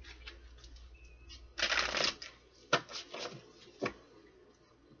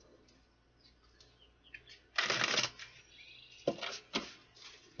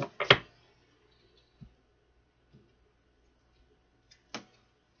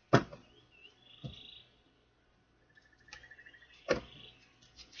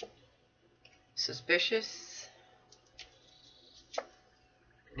 Suspicious.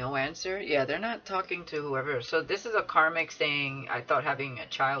 No answer. Yeah, they're not talking to whoever. So this is a karmic saying, I thought having a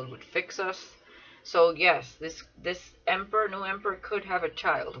child would fix us. So yes, this emperor, new emperor, could have a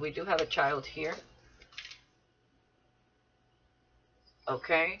child. We do have a child here.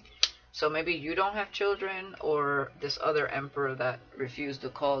 Okay. So maybe you don't have children, or this other emperor that refused the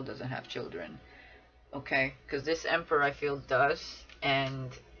call doesn't have children. Okay. Because this emperor, I feel, does. And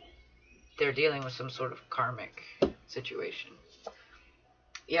they're dealing with some sort of karmic situation.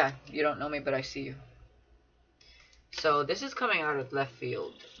 Yeah, you don't know me, but I see you. So this is coming out of left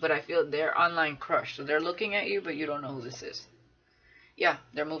field, but I feel they're online crush. So they're looking at you, but you don't know who this is. Yeah,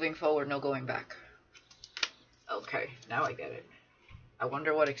 they're moving forward, no going back. Okay, now I get it. I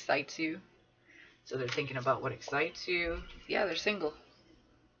wonder what excites you. So they're thinking about what excites you. Yeah, they're single.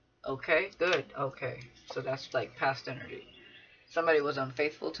 Okay, good. Okay, so that's like past energy. Somebody was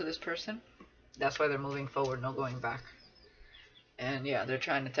unfaithful to this person. That's why they're moving forward, no going back. And yeah, they're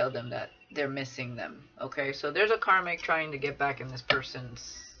trying to tell them that they're missing them. Okay, so there's a karmic trying to get back in this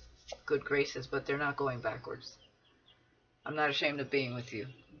person's good graces, but they're not going backwards. I'm not ashamed of being with you.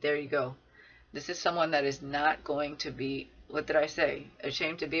 There you go. This is someone that is not going to be, what did I say?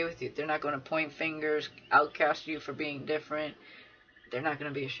 Ashamed to be with you. They're not going to point fingers, outcast you for being different. They're not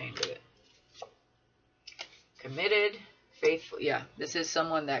going to be ashamed of it. Committed, faithful. Yeah, this is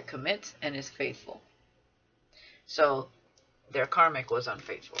someone that commits and is faithful. So their karmic was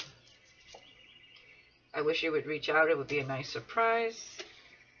unfaithful. I wish you would reach out. It would be a nice surprise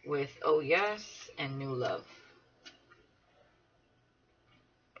with oh yes and new love.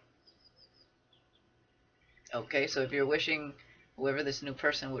 Okay, so if you're wishing whoever this new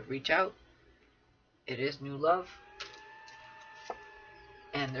person would reach out, it is new love.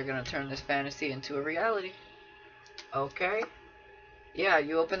 And they're going to turn this fantasy into a reality. Okay. Yeah,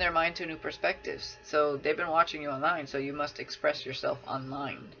 you open their mind to new perspectives. So they've been watching you online, so you must express yourself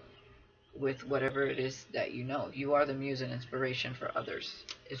online with whatever it is that you know. You are the muse and inspiration for others,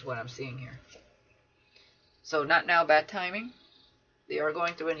 is what I'm seeing here. So not now, bad timing. They are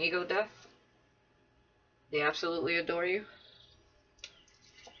going through an ego death. They absolutely adore you.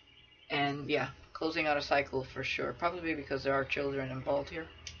 And yeah, closing out a cycle for sure. Probably because there are children involved here.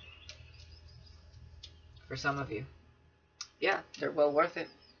 For some of you. Yeah, they're well worth it.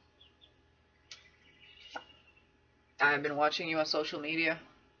 I've been watching you on social media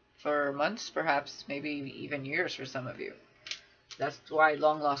for months, perhaps, maybe even years for some of you. That's why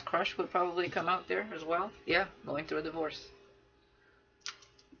long lost crush would probably come out there as well. Yeah, going through a divorce.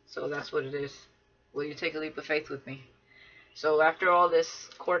 So that's what it is. Will you take a leap of faith with me? So after all this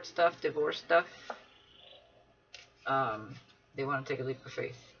court stuff, divorce stuff, They want to take a leap of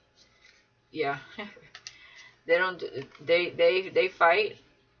faith. Yeah. They don't. They fight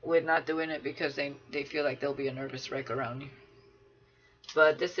with not doing it because they feel like there'll be a nervous wreck around you.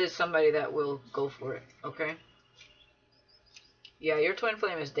 But this is somebody that will go for it. Okay. Yeah, your twin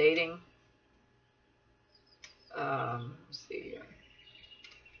flame is dating. Let's see here.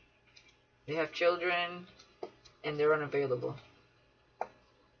 They have children, and they're unavailable.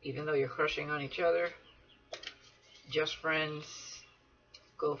 Even though you're crushing on each other, just friends.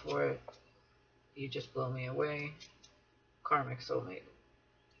 Go for it. You just blow me away. Karmic soulmate.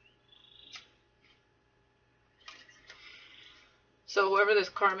 So whoever this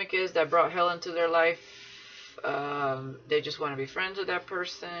karmic is that brought hell into their life, they just want to be friends with that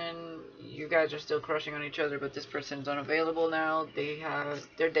person. You guys are still crushing on each other, but this person's unavailable now.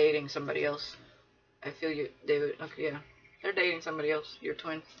 They're dating somebody else. I feel you, David. Okay, yeah, they're dating somebody else. Your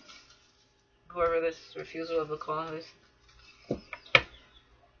twin. Whoever this refusal of the call is.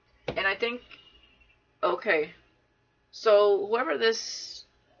 And I think, okay, so whoever this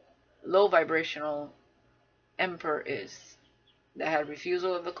low vibrational emperor is that had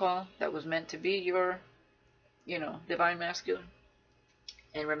refusal of the call, that was meant to be your, divine masculine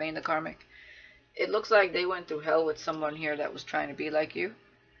and remain the karmic. It looks like they went through hell with someone here that was trying to be like you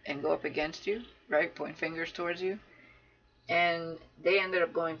and go up against you, right? Point fingers towards you. And they ended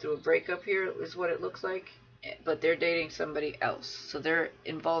up going through a breakup here, is what it looks like. But they're dating somebody else. So they're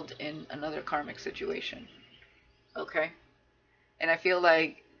involved in another karmic situation. Okay? And I feel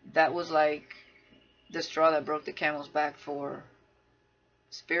like that was like the straw that broke the camel's back for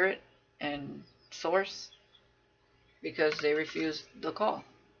spirit and source, because they refused the call.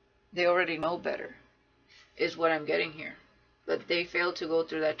 They already know better, is what I'm getting here. But they failed to go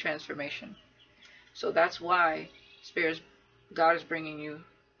through that transformation. So that's why God is bringing you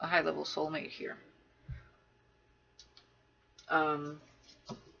a high-level soulmate here.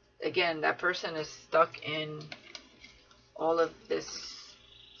 Again, that person is stuck in all of this,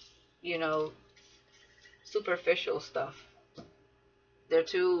 superficial stuff. They're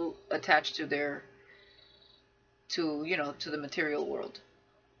too attached to the material world.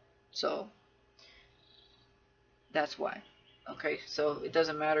 So that's why. Okay, so it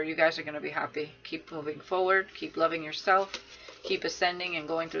doesn't matter. You guys are going to be happy. Keep moving forward. Keep loving yourself. Keep ascending and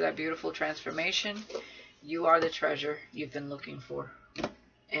going through that beautiful transformation. You are the treasure you've been looking for.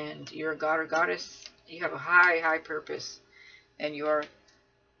 And you're a god or goddess. You have a high, high purpose. And you are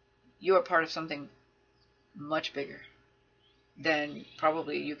part of something much bigger than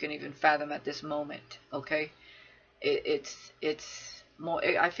probably you can even fathom at this moment. Okay? It's more,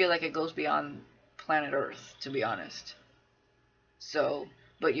 I feel like it goes beyond planet Earth, to be honest. So,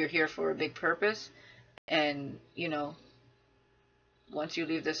 but you're here for a big purpose, and once you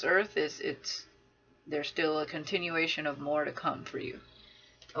leave this earth, there's still a continuation of more to come for you.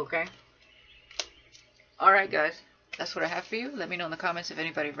 Okay? Alright guys, that's what I have for you. Let me know in the comments if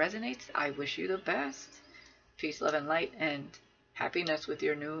anybody resonates. I wish you the best. Peace, love, and light, and happiness with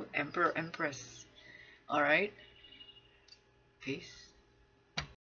your new Emperor, Empress. Alright? Peace.